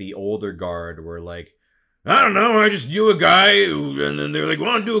like the older guard were like, I don't know, I just knew a guy and then they're like,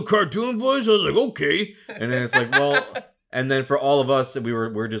 want to do a cartoon voice? I was like, okay. And then it's like, well, and then for all of us,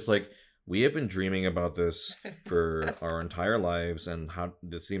 we're just like, we have been dreaming about this for our entire lives, and how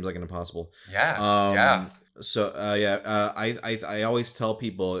this seems like an impossible. Yeah. So I always tell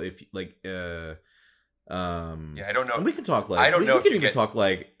people if like I don't know. We can talk like I don't know we can even talk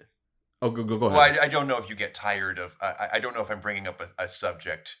like. Oh, go ahead. Well, I don't know if you get tired of. I don't know if I'm bringing up a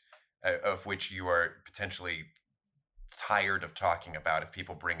subject of which you are potentially tired of talking about if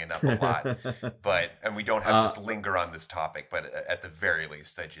people bring it up a lot. And we don't have to linger on this topic. But at the very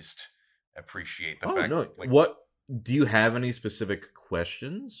least, I just appreciate the fact. No. What? Do you have any specific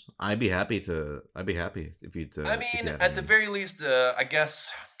questions? I'd be happy if you. At the very least, I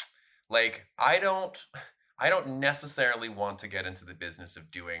guess, like I don't necessarily want to get into the business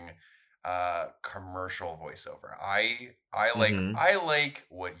of doing commercial voiceover. I like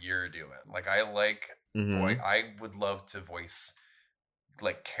what you're doing. Like I like I would love to voice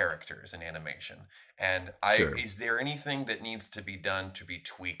like characters in animation. And is there anything that needs to be done to be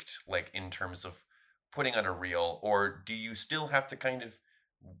tweaked, like in terms of putting on a reel, or do you still have to kind of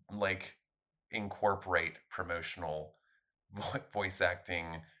like incorporate promotional voice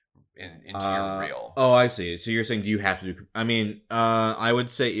acting into your reel? Oh, I see. So you're saying, do you have to do? I mean, I would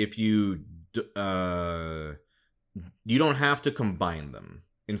say if you don't have to combine them.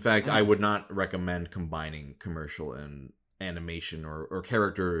 In fact, I would not recommend combining commercial and animation or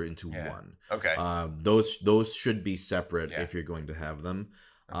character into one. Okay. Those should be separate if you're going to have them.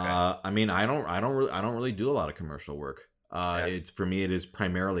 Okay. I mean, I don't really do a lot of commercial work. It's for me, it is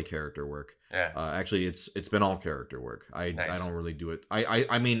primarily character work. Yeah. Actually, it's been all character work. I don't really do it.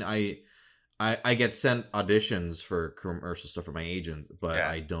 I mean, I get sent auditions for commercial stuff from my agent, but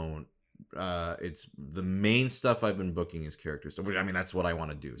I don't. It's the main stuff I've been booking is character stuff. Which, I mean, that's what I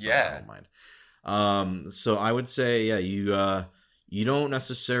want to do. So I don't mind. So I would say, you don't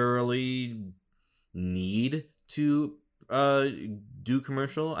necessarily need to do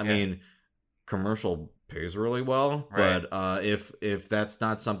commercial. I mean, commercial pays really well, right. But if that's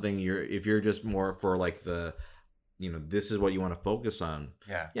not something if you're just more for like the, this is what you want to focus on.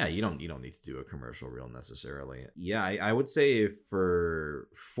 You don't need to do a commercial reel necessarily. I would say if for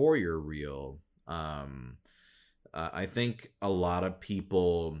your reel, I think a lot of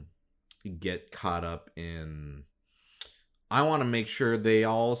people get caught up in, I want to make sure they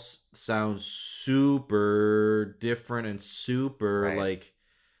all sound super different and super like,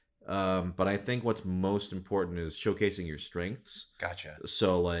 but I think what's most important is showcasing your strengths. Gotcha.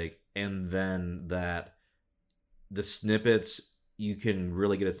 So like, and then that the snippets, you can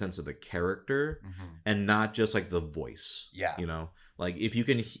really get a sense of the character and not just like the voice. Yeah. Like if you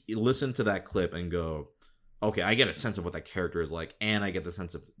can listen to that clip and go, okay, I get a sense of what that character is like, and I get the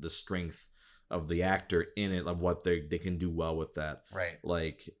sense of the strength of the actor in it, of what they can do well with that. Right.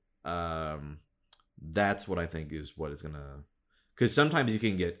 Like, that's what I think is what is gonna, because sometimes you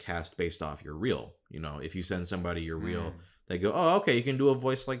can get cast based off your reel. If you send somebody your reel, they go, oh, okay, you can do a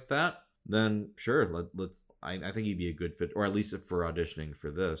voice like that, then sure, let's. I think you'd be a good fit, or at least for auditioning for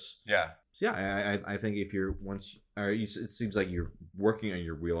this. Yeah. So yeah, I think if you're it seems like you're working on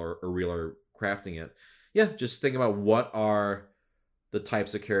your reel or crafting it. Yeah, just think about what are the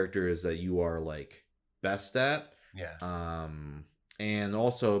types of characters that you are like best at. Yeah. And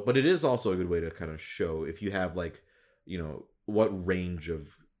also, but it is also a good way to kind of show if you have like, what range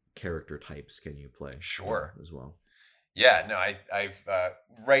of character types can you play? Sure. As well. Yeah, no, I've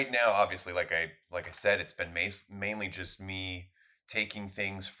right now, obviously, like I said, it's been mainly just me taking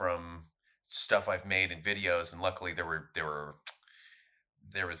things from stuff I've made in videos, and luckily there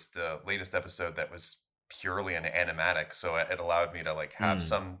was the latest episode that was purely an animatic, so it allowed me to like have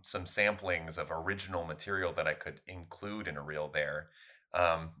some samplings of original material that I could include in a reel there.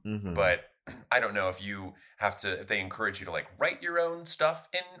 But I don't know if you have to, if they encourage you to like write your own stuff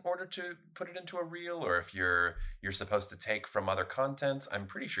in order to put it into a reel, or if you're supposed to take from other content. I'm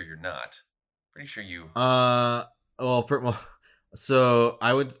pretty sure you're not. Pretty sure you. So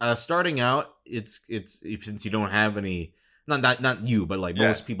I would starting out. It's since you don't have any. Not you, but like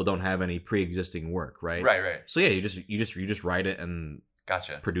most people don't have any pre-existing work, right? Right. So yeah, you just write it and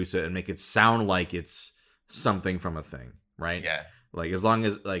gotcha, produce it and make it sound like it's something from a thing, right? Yeah. Like as long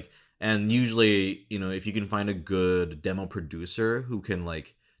as like, and usually if you can find a good demo producer who can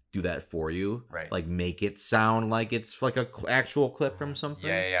like do that for you, right? Like make it sound like it's like a actual clip from something.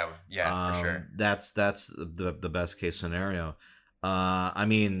 Yeah, for sure. That's the best case scenario. I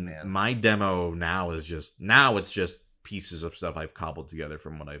mean, my demo now it's just pieces of stuff I've cobbled together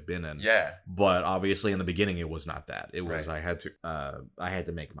from what I've been in. Yeah. But obviously in the beginning it was not that. It was I had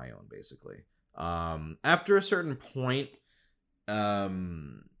to make my own basically. After a certain point,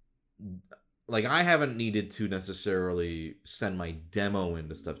 like I haven't needed to necessarily send my demo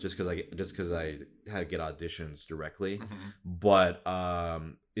into stuff just because I had to get auditions directly. But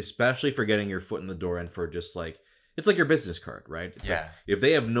especially for getting your foot in the door and for just like it's like your business card, right? It's like, if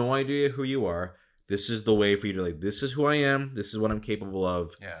they have no idea who you are, this is the way for you to like, this is who I am. This is what I'm capable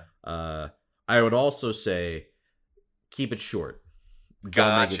of. Yeah. I would also say, keep it short.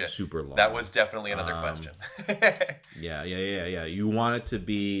 Don't make it super long. That was definitely another question. Yeah. You want it to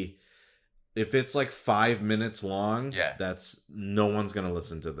be, if it's like 5 minutes long, that's no one's gonna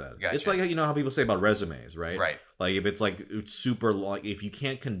listen to that. Gotcha. It's like how people say about resumes, right? Right. Like if it's like it's super long, if you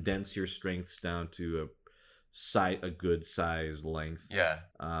can't condense your strengths down to a good size length. Yeah.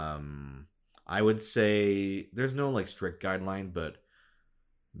 I would say there's no like strict guideline, but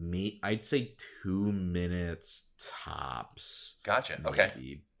I'd say 2 minutes tops. Gotcha. Maybe.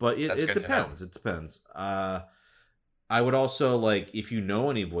 Okay. But it depends. It depends. I would also like, if you know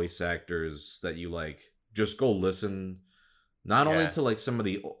any voice actors that you like, just go listen. Not only to like some of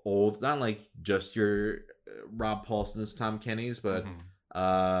the old, not like just your Rob Paulsons, Tom Kenny's, but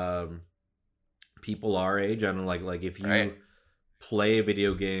people our age, and like if you play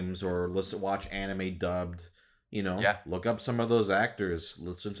video games or watch anime dubbed, look up some of those actors,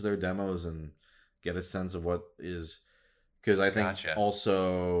 listen to their demos, and get a sense of what is. Because I think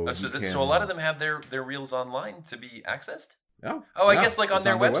also, so a lot of them have their reels online to be accessed. Yeah. Oh, I guess like on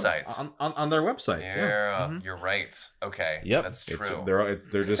their websites. On their websites. Yeah, you're right. Okay. Yep, that's true.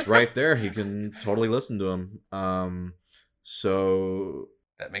 They're just right there. You can totally listen to them. So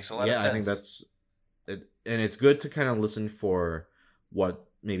that makes a lot of sense. I think that's it, and it's good to kind of listen for what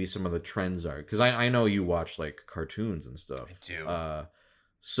maybe some of the trends are. Because I know you watch like cartoons and stuff. I do.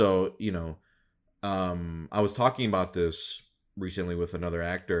 So I was talking about this recently with another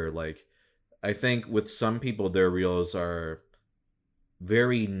actor. Like, I think with some people, their reels are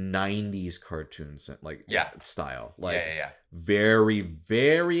very 90s cartoons, like style. Like, very,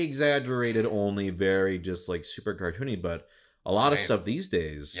 very exaggerated, only very just like super cartoony. But a lot of stuff these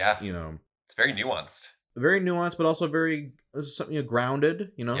days, it's very nuanced. Very nuanced, but also very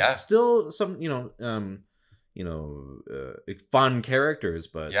grounded. Still some fun characters,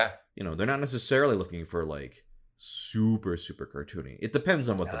 but they're not necessarily looking for like super cartoony. It depends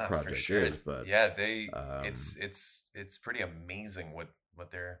on what the project is, but it's pretty amazing what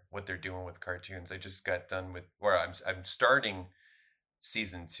they're doing with cartoons. I just got done with, or I'm starting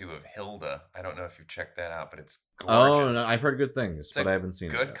season 2 of Hilda. I don't know if you've checked that out, but it's gorgeous. Oh, no, I've heard good things, but I haven't seen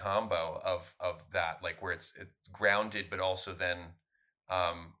it. Good combo of that, like where it's grounded, but also then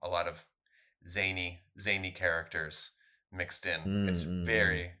a lot of zany characters mixed in. It's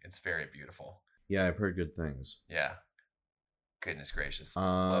very beautiful. Yeah, I've heard good things. Yeah. Goodness gracious.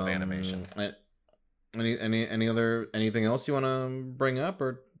 Love animation. Anything else you want to bring up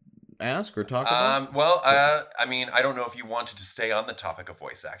or ask or talk about? I mean, I don't know if you wanted to stay on the topic of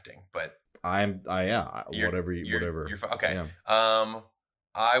voice acting, but whatever. You're okay. Yeah.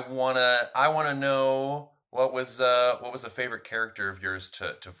 I wanna know What was a favorite character of yours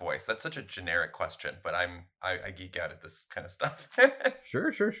to voice? That's such a generic question, but I geek out at this kind of stuff.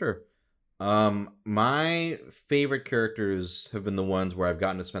 Sure. My favorite characters have been the ones where I've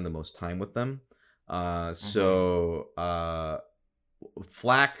gotten to spend the most time with them.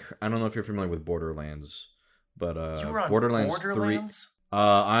 Flack, I don't know if you're familiar with Borderlands, but you were on Borderlands 3.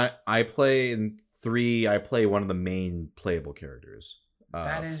 I play in 3. I play one of the main playable characters.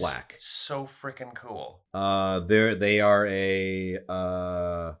 That is Flack. So freaking cool. They are a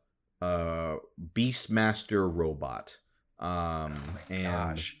Beastmaster robot. Oh my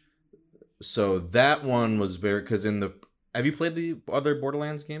gosh. So that one was very, because have you played the other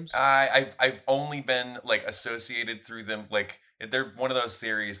Borderlands games? I've only been like associated through them. Like they're one of those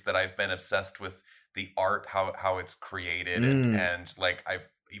series that I've been obsessed with the art, how it's created, and like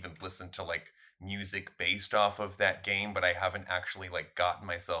I've even listened to like music based off of that game, but I haven't actually like gotten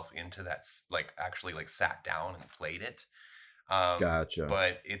myself into that, like actually like sat down and played it. Gotcha.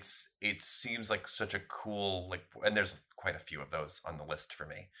 But it seems like such a cool, like, and there's quite a few of those on the list for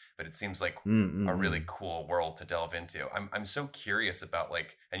me, but it seems like a really cool world to delve into. I'm so curious about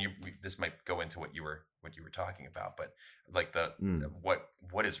like, and this might go into what you were talking about, but like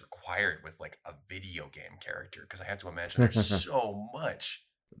what is required with like a video game character, because I have to imagine there's so much.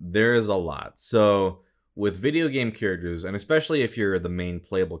 There is a lot. So with video game characters, and especially if you're the main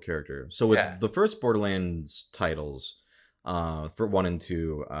playable character, so with the first Borderlands titles, for 1 and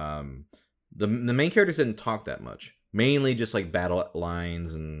 2, the main characters didn't talk that much. Mainly just like battle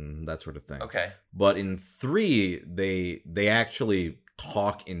lines and that sort of thing. Okay. But in 3, they actually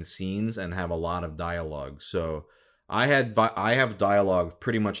talk in scenes and have a lot of dialogue. So I have dialogue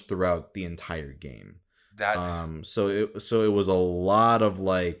pretty much throughout the entire game. So it was a lot of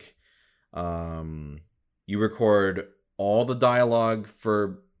like, you record all the dialogue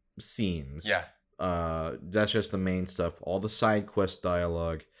for scenes. Yeah. That's just the main stuff. All the side quest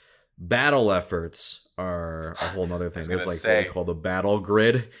dialogue. Battle efforts are a whole nother thing. There's like what they call the battle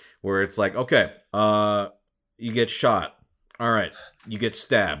grid, where it's like, okay, you get shot. All right, you get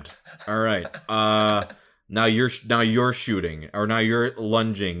stabbed. All right, now you're shooting, or now you're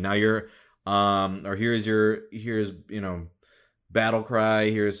lunging. Now you're or here's battle cry.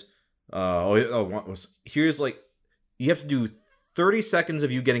 Here's here's like, you have to do 30 seconds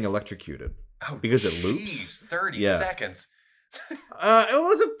of you getting electrocuted because it loops. 30 seconds. It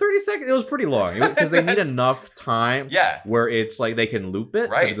wasn't 30 seconds. It was pretty long because they need enough time. Yeah. Where it's like they can loop it.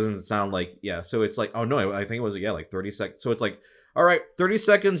 Right. It doesn't sound like, yeah. So it's like, oh no, I think it was, like 30 seconds. So it's like, all right, 30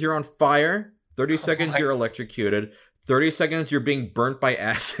 seconds you're on fire. 30 seconds you're electrocuted. 30 seconds you're being burnt by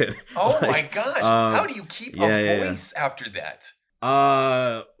acid. Oh my gosh. How do you keep a voice after that?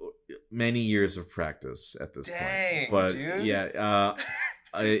 Many years of practice at this point. But dude. Yeah,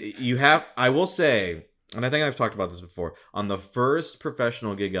 I will say, and I think I've talked about this before, on the first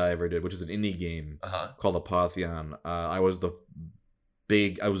professional gig I ever did, which is an indie game called Apotheon, I was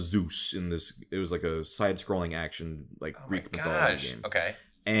Zeus in this. It was like a side-scrolling action, like Greek mythology game. Okay.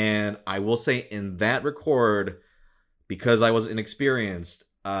 And I will say, in that record, because I was inexperienced,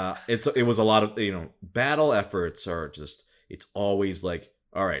 it was a lot of, battle efforts are just, it's always like,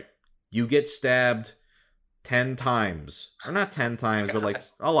 all right, you get stabbed 10 times. Or not 10 times, but like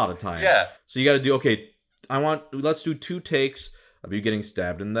a lot of times. Yeah. So you got to do, okay, let's do 2 takes of you getting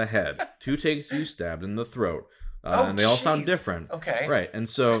stabbed in the head. 2 takes of you stabbed in the throat. And they all sound different. Okay. Right. And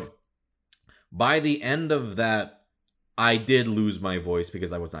so by the end of that, I did lose my voice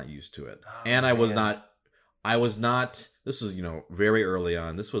because I was not used to it. And I was not, this is, very early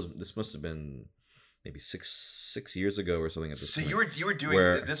on. This must have been maybe six years ago or something at this point. So you were doing,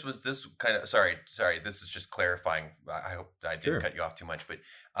 this kind of, sorry, this is just clarifying. I hope I didn't cut you off too much, but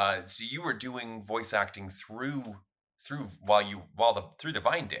so you were doing voice acting through the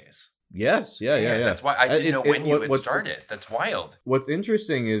Vine days. Yes, yeah. That's why I didn't know when you had started. That's wild. What's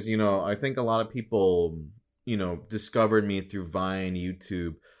interesting is, I think a lot of people, discovered me through Vine,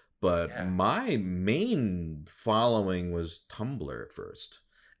 YouTube, but my main following was Tumblr first,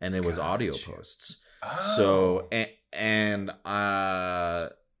 and it was audio posts. Oh. So and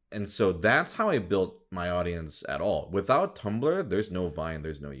so that's how I built my audience at all. Without Tumblr, there's no Vine,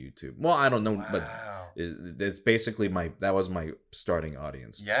 there's no YouTube. Well, I don't know, but it's basically that was my starting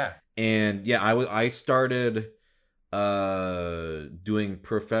audience. Yeah. And yeah, I started doing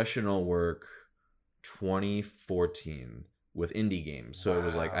professional work 2014 with indie games. So it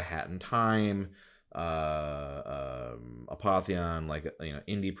was like A Hat in Time, Apotheon, like,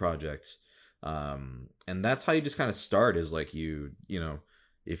 indie projects. And that's how you just kind of start, is like you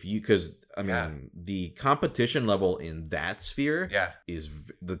if you, because I mean, the competition level in that sphere is,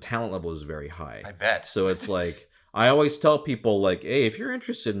 the talent level is very high. I bet. So it's like, I always tell people, like, hey, if you're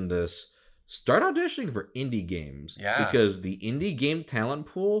interested in this, start auditioning for indie games. Yeah. Because the indie game talent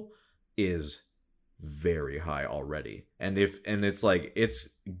pool is very high already. And it's like, it's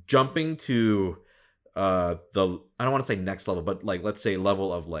jumping to I don't want to say next level, but like, let's say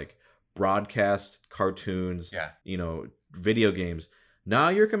level of like broadcast, cartoons, video games. Now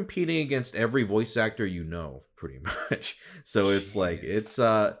you're competing against every voice actor pretty much. So it's like, it's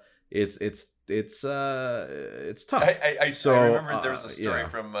tough. I remember there was a story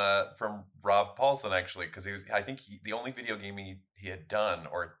from Rob Paulson, actually, because I think the only video game he had done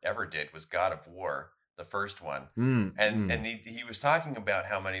or ever did was God of War, the first one, and he was talking about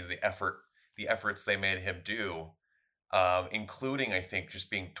how many of the efforts they made him do, including, I think, just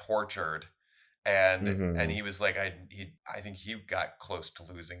being tortured. And he was like, I think he got close to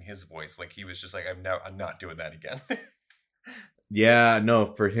losing his voice. Like, he was just like, I'm not doing that again. Yeah, no,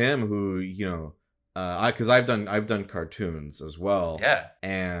 for him, who, because I've done cartoons as well. Yeah.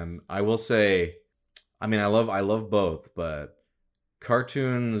 And I will say, I mean, I love both, but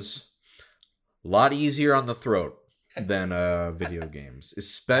cartoons, a lot easier on the throat than video games,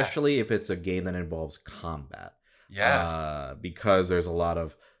 especially if it's a game that involves combat. Yeah. Because there's a lot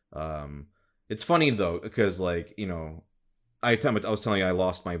of it's funny though, because like, I was telling you I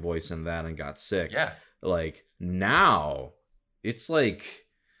lost my voice in that and got sick. Yeah. Like, now it's like,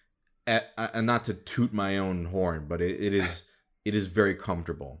 and not to toot my own horn, but it is very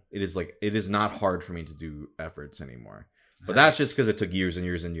comfortable. It is not hard for me to do efforts anymore. But that's just because it took years and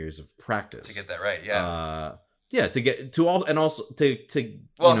years and years of practice to get that right. Yeah. To get to all, and also to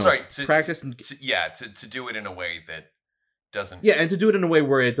practice to do it in a way that doesn't, and to do it in a way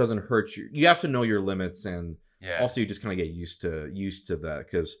where it doesn't hurt you. You have to know your limits, and also you just kind of get used to that,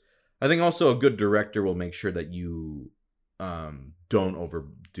 because I think also a good director will make sure that you don't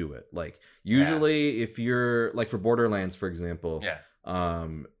overdo it. Like, usually if you're like, for Borderlands, for example,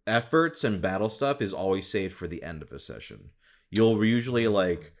 efforts and battle stuff is always saved for the end of a session. You'll usually,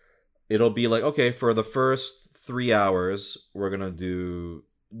 like, it'll be like, okay, for the first 3 hours we're gonna do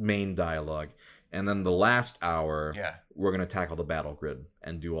main dialogue, and then the last hour we're gonna tackle the battle grid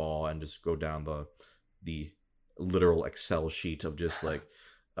and just go down the literal Excel sheet of just like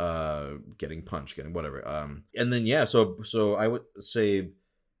getting punched, getting whatever, and then so I would say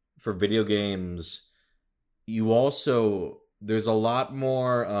for video games, there's a lot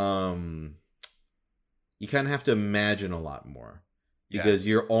more, you kind of have to imagine a lot more, because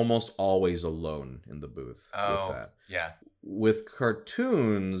you're almost always alone in the booth with that. With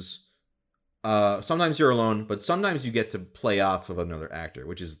cartoons, sometimes you're alone, but sometimes you get to play off of another actor,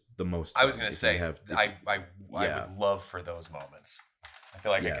 which is the most. I was going to say, I would love for those moments. I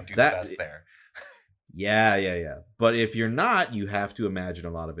feel like I can do the best there. Yeah. But if you're not, you have to imagine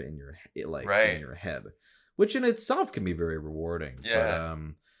a lot of it in your in your head, which in itself can be very rewarding. Yeah.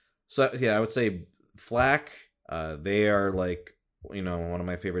 But, I would say Flack, they are like, one of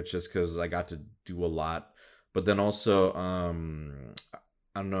my favorites, just because I got to do a lot. But then also, I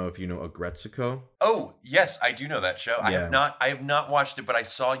don't know if you know Agretsuko. Oh, yes, I do know that show. I have not watched it, but I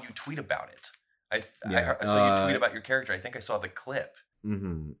saw you tweet about it. I saw you tweet about your character. I think I saw the clip.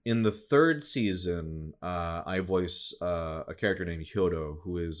 Mm-hmm. In the third season, I voice a character named Hyodo,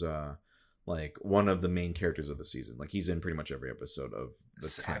 who is like one of the main characters of the season. Like, he's in pretty much every episode of the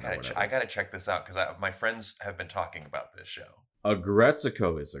 10. I gotta check this out, because my friends have been talking about this show.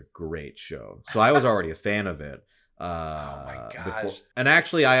 Agretsuko is a great show, so I was already a fan of it. Oh my gosh! And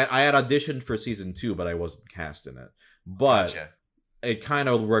actually, I had auditioned for season 2, but I wasn't cast in it. But it kind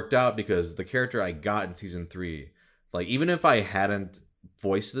of worked out, because the character I got in season 3, like, even if I hadn't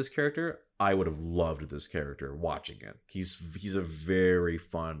voiced this character, I would have loved this character watching it. He's a very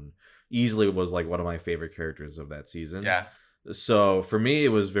fun, easily was like one of my favorite characters of that season. Yeah. So for me, it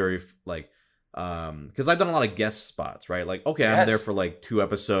was very like, because I've done a lot of guest spots, right? Like, okay, I'm there for like 2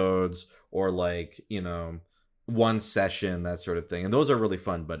 episodes, or like, 1 session, that sort of thing, and those are really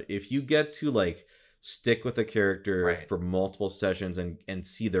fun. But if you get to like stick with a character for multiple sessions and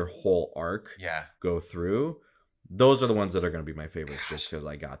see their whole arc go through, those are the ones that are going to be my favorites. Just because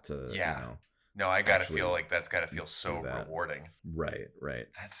I got to no, I gotta feel like that's gotta feel so rewarding. Right.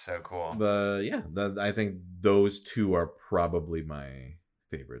 That's so cool. But I think those 2 are probably my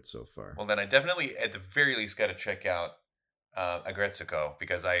favorites so far. Well, then I definitely, at the very least, got to check out Agretsuko,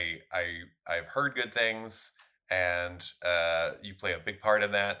 because I've heard good things, and you play a big part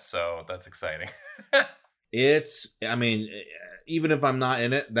in that, so that's exciting. I mean, even if I'm not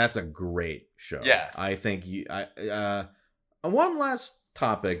in it, that's a great show. Yeah. I think one last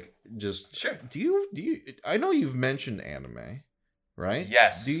topic, just sure. Do you? I know you've mentioned anime, right?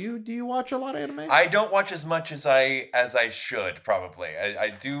 Yes. Do you watch a lot of anime? I don't watch as much as I should probably. I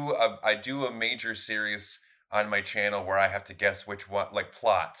do a major series on my channel where I have to guess which one, like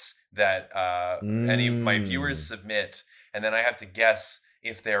plots that any of my viewers submit, and then I have to guess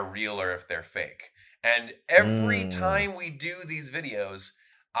if they're real or if they're fake. And every time we do these videos,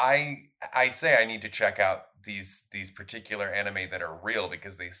 I say I need to check out these particular anime that are real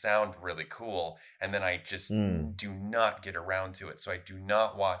because they sound really cool, and then I just do not get around to it. So I do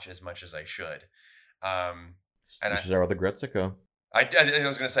not watch as much as I should. And Which is our other Gretzico. I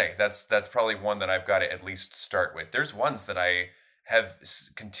was gonna say that's probably one that I've got to at least start with. There's ones that I have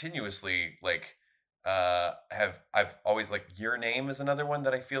continuously like I've always like Your Name is another one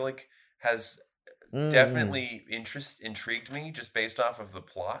that I feel like has definitely intrigued me just based off of the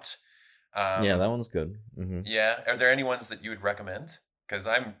plot. Yeah, that one's good. Yeah, are there any ones that you would recommend? Because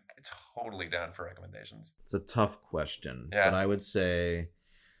I'm totally down for recommendations. It's a tough question, but I would say,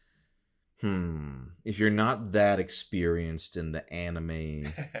 if you're not that experienced in the anime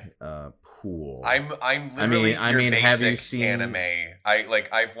pool, I'm literally basic have you seen anime?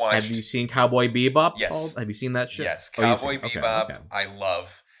 I've watched. Have you seen Cowboy Bebop? Yes. Have you seen that shit? Yes, Cowboy Bebop. Okay. I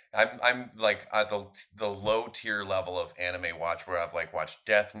love. I'm like at the low tier level of anime watch where I've like watched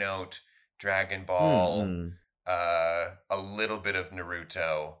Death Note, Dragon Ball, a little bit of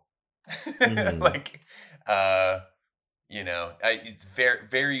Naruto, like it's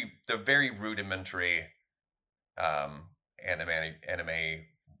very rudimentary anime.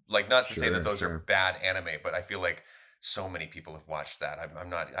 Like, not to say that those are bad anime, but I feel like so many people have watched that. I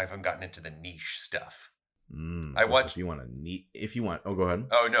haven't gotten into the niche stuff. I watched. If you want, go ahead.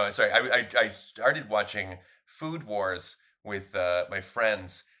 Oh no, sorry. I started watching Food Wars with my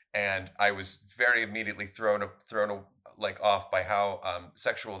friends, and I was very immediately thrown off by how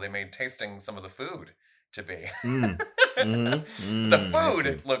sexual they made tasting some of the food to be. The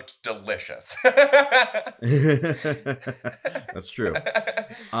food looked delicious. That's true.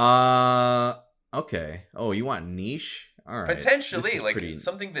 Okay. Oh, you want niche? All right. Potentially, like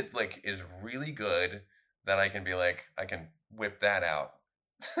something that like is really good that I can be like, I can whip that out.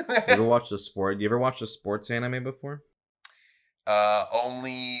 You ever watch the sports anime before?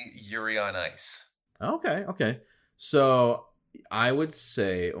 Only Yuri on Ice. Okay. So I would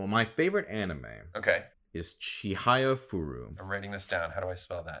say, my favorite anime. Okay. Is Chihaya Furu. I'm writing this down. How do I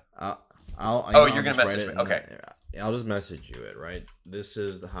spell that? You're gonna message me. Okay. I'll just message you it. Right. This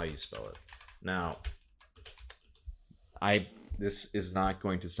is how you spell it. Now, this is not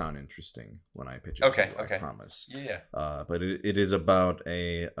going to sound interesting when I pitch it to you, I promise. Yeah. But it is about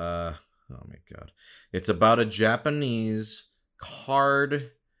a oh my god, it's about a Japanese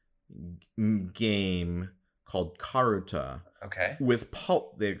card game called Karuta. Okay. With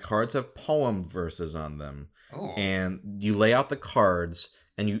the cards have poem verses on them. Ooh. And you lay out the cards,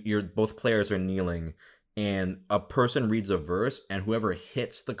 and you're both players are kneeling, and a person reads a verse, and whoever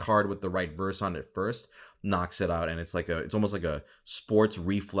hits the card with the right verse on it first knocks it out, and it's almost like a sports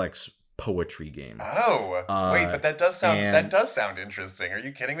reflex poetry game. Oh, wait, but that does sound interesting. Are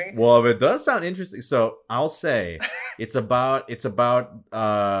you kidding me? Well, if it does sound interesting, so I'll say it's about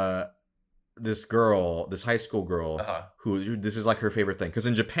this high school girl, who this is like her favorite thing, because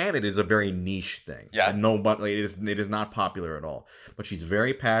in Japan it is a very niche thing. Yeah, and it is not popular at all. But she's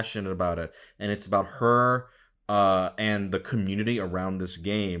very passionate about it, and it's about her and the community around this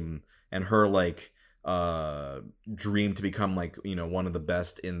game, and her like dream to become like one of the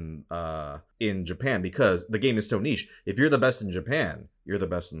best in Japan, because the game is so niche. If you're the best in Japan, you're the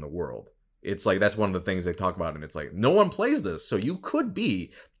best in the world. It's like that's one of the things they talk about, and it's like no one plays this, so you could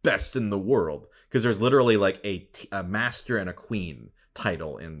be best in the world, because there's literally like a master and a queen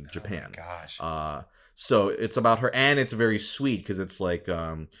title in Japan. Oh my gosh. So it's about her, and it's very sweet because it's like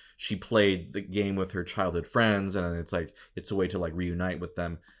she played the game with her childhood friends, and it's like it's a way to like reunite with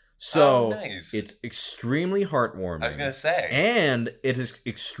them. So nice. It's extremely heartwarming. I was gonna say, and it is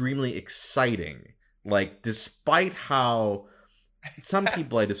extremely exciting. Like, despite how some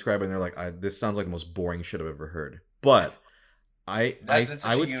people I describe it, and they're like, "This sounds like the most boring shit I've ever heard," but I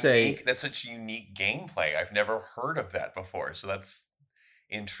would say that's such unique gameplay. I've never heard of that before, so that's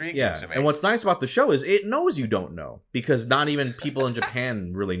intriguing to me. And what's nice about the show is it knows you don't know, because not even people in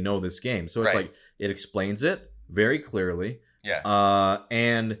Japan really know this game. So it's like it explains it very clearly. Yeah.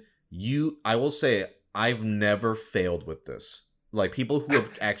 And I will say I've never failed with this. Like, people who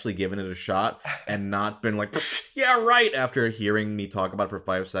have actually given it a shot and not been like, yeah, right, after hearing me talk about it for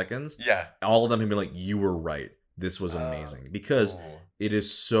 5 seconds. Yeah. All of them have been like, you were right. This was amazing. Because it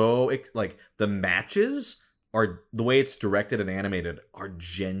is so, like, the matches are the way it's directed and animated are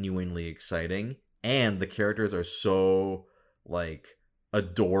genuinely exciting, and the characters are so like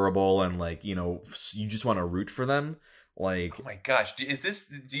adorable and like, you know, you just want to root for them. Like, oh my gosh, do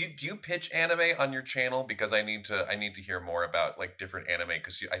you pitch anime on your channel? Because I need to hear more about like different anime,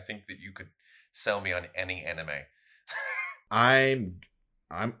 because I think that you could sell me on any anime.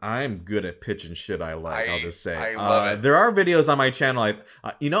 I'm good at pitching shit I like. I'll just say. I love it. There are videos on my channel.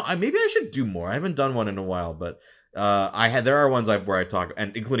 Maybe I should do more. I haven't done one in a while, but there are ones where I talk,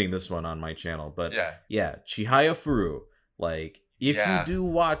 and including this one on my channel. But yeah, Chihaya Furu. Like, if you do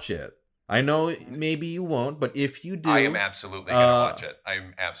watch it, I know maybe you won't, but if you do, I am absolutely gonna watch it. I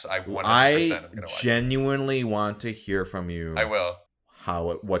 100% am gonna watch it. I genuinely want to hear from you. I will.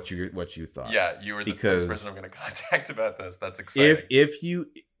 What you thought? Yeah, you were the first person I'm going to contact about this. That's exciting. If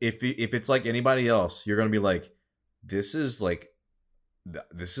it's like anybody else, you're going to be like, this is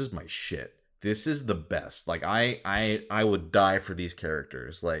my shit. This is the best. Like, I would die for these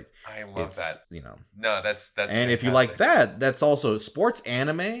characters. Like, I love that. You know. No, that's. And fantastic. If you like that, that's also sports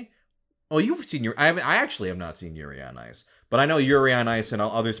anime. Oh, you've seen I actually have not seen Yuri on Ice, but I know Yuri on Ice and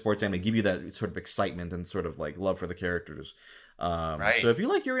other sports anime give you that sort of excitement and sort of like love for the characters. Right. So if you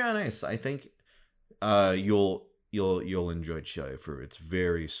like Yuri on Ice, I think you'll enjoy Chihaya Furu. It's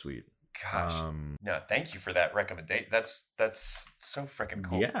very sweet. Gosh. No, thank you for that recommendation. That's so freaking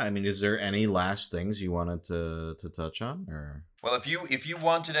cool. Yeah, I mean, is there any last things you wanted to touch on, or? Well, if you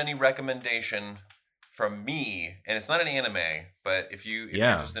wanted any recommendation from me, and it's not an anime, but if you're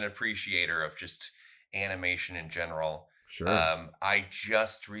just an appreciator of just animation in general, sure. I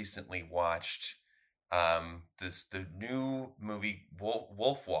just recently watched the new movie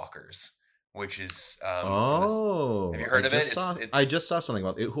Wolfwalkers, which is have you heard of it? I just saw something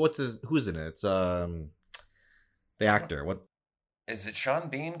about it. Who's in it? It's the actor. What is it? Sean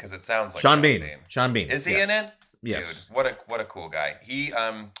Bean? Because it sounds like Sean Bean. Sean Bean. Is he in it? Yes. Dude, what a cool guy. He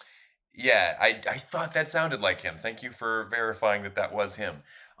I thought that sounded like him. Thank you for verifying that was him.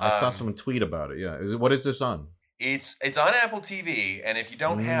 I saw someone tweet about it. Yeah. What is this on? It's on Apple TV, and if you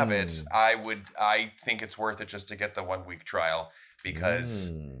don't have it, I think it's worth it just to get the 1 week trial,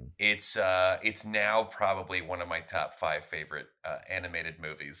 because it's now probably one of my top 5 favorite animated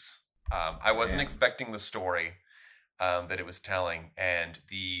movies. I wasn't expecting the story that it was telling, and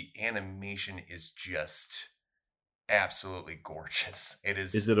the animation is just absolutely gorgeous. It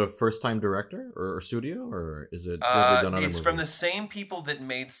is. Is it a first-time director or studio, or is it? Done other it's from the same people that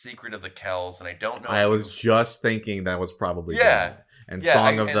made Secret of the Kells, and I don't know. I was just thinking that was probably them. And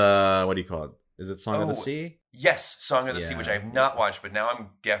Song of the, what do you call it? Is it Song of the Sea? Yes, Song of the Sea, which I have not watched, but now I'm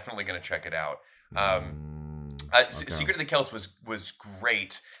definitely going to check it out. Secret of the Kells was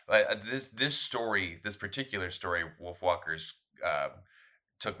great. This particular story, Wolfwalkers,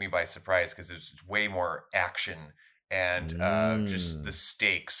 took me by surprise, because there's way more action, and just the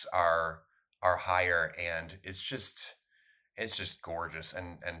stakes are higher, and it's just gorgeous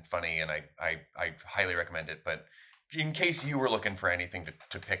and funny, and I highly recommend it. But in case you were looking for anything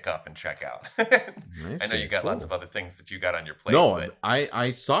to pick up and check out, I know you got lots of other things that you got on your plate. No, but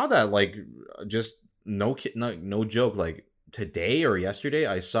I saw that, like, just no joke, like today or yesterday,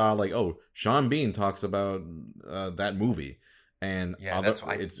 I saw like, oh, Sean Bean talks about that movie. And that's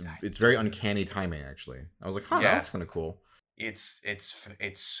why it's very uncanny timing, actually. I was like, that's kind of cool. It's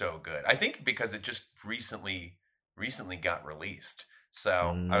so good. I think because it just recently got released.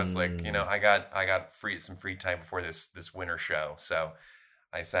 So I was like, I got some free time before this winter show. So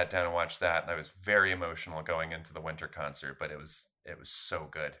I sat down and watched that, and I was very emotional going into the winter concert, but it was so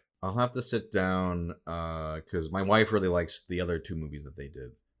good. I'll have to sit down because my wife really likes the other 2 movies that they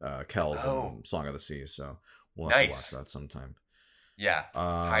did, Kells and Song of the Sea. So we'll have to watch that sometime. Yeah,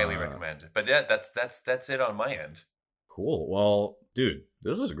 highly recommend. But yeah, that's it on my end. Cool. Well, dude,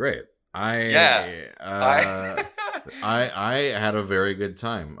 this was great. I had a very good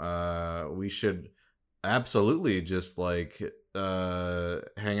time. We should absolutely just like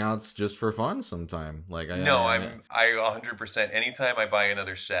hangouts just for fun sometime. Like I 100%. Anytime I buy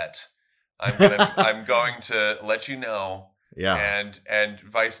another set, I'm going to let you know. Yeah. And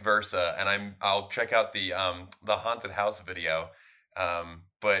vice versa. And I'll check out the haunted house video.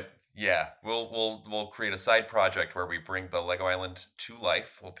 But yeah, we'll create a side project where we bring the Lego Island to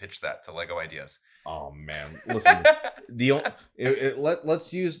life. We'll pitch that to Lego Ideas. Oh man, listen.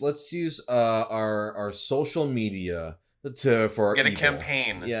 Let's use our social media for get a evil.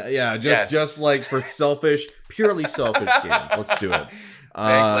 Campaign. Yeah. Just like for purely selfish games. Let's do it.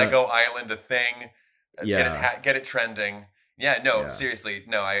 Make Lego Island a thing. Get it trending. Yeah, no, seriously,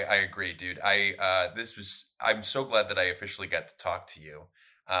 no, I agree, dude. I'm so glad that I officially got to talk to you.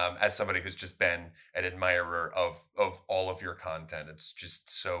 as somebody who's just been an admirer of all of your content. It's just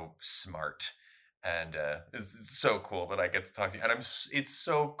so smart. And it's so cool that I get to talk to you. And it's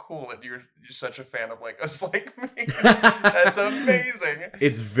so cool that you're such a fan of like us, like me. That's amazing.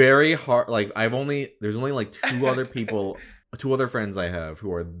 It's very hard. Like there's only like two other friends I have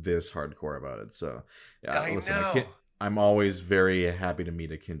who are this hardcore about it. So yeah, listen, I'm always very happy to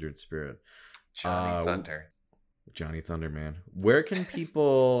meet a kindred spirit. Johnny Thunder, man. Where can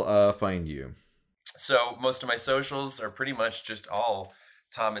people find you? So most of my socials are pretty much just all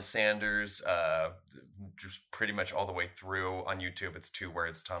Thomas Sanders, just pretty much all the way through. On YouTube, it's 2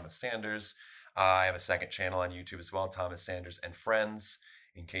 words, Thomas Sanders. I have a second channel on YouTube as well, Thomas Sanders and Friends,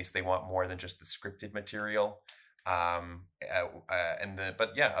 in case they want more than just the scripted material. But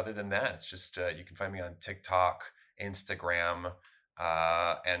yeah, other than that, it's just you can find me on TikTok, Instagram,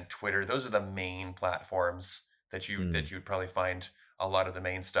 and Twitter. Those are the main platforms that you would probably find a lot of the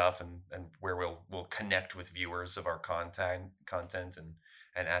main stuff, and where we'll connect with viewers of our content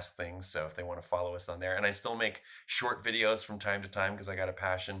and ask things. So if they want to follow us on there, and I still make short videos from time to time because I got a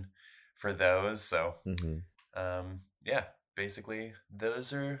passion for those. So yeah, basically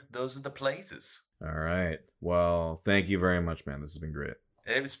those are the places. All right. Well, thank you very much, man. This has been great.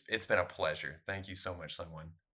 It's been a pleasure. Thank you so much, Sungwon.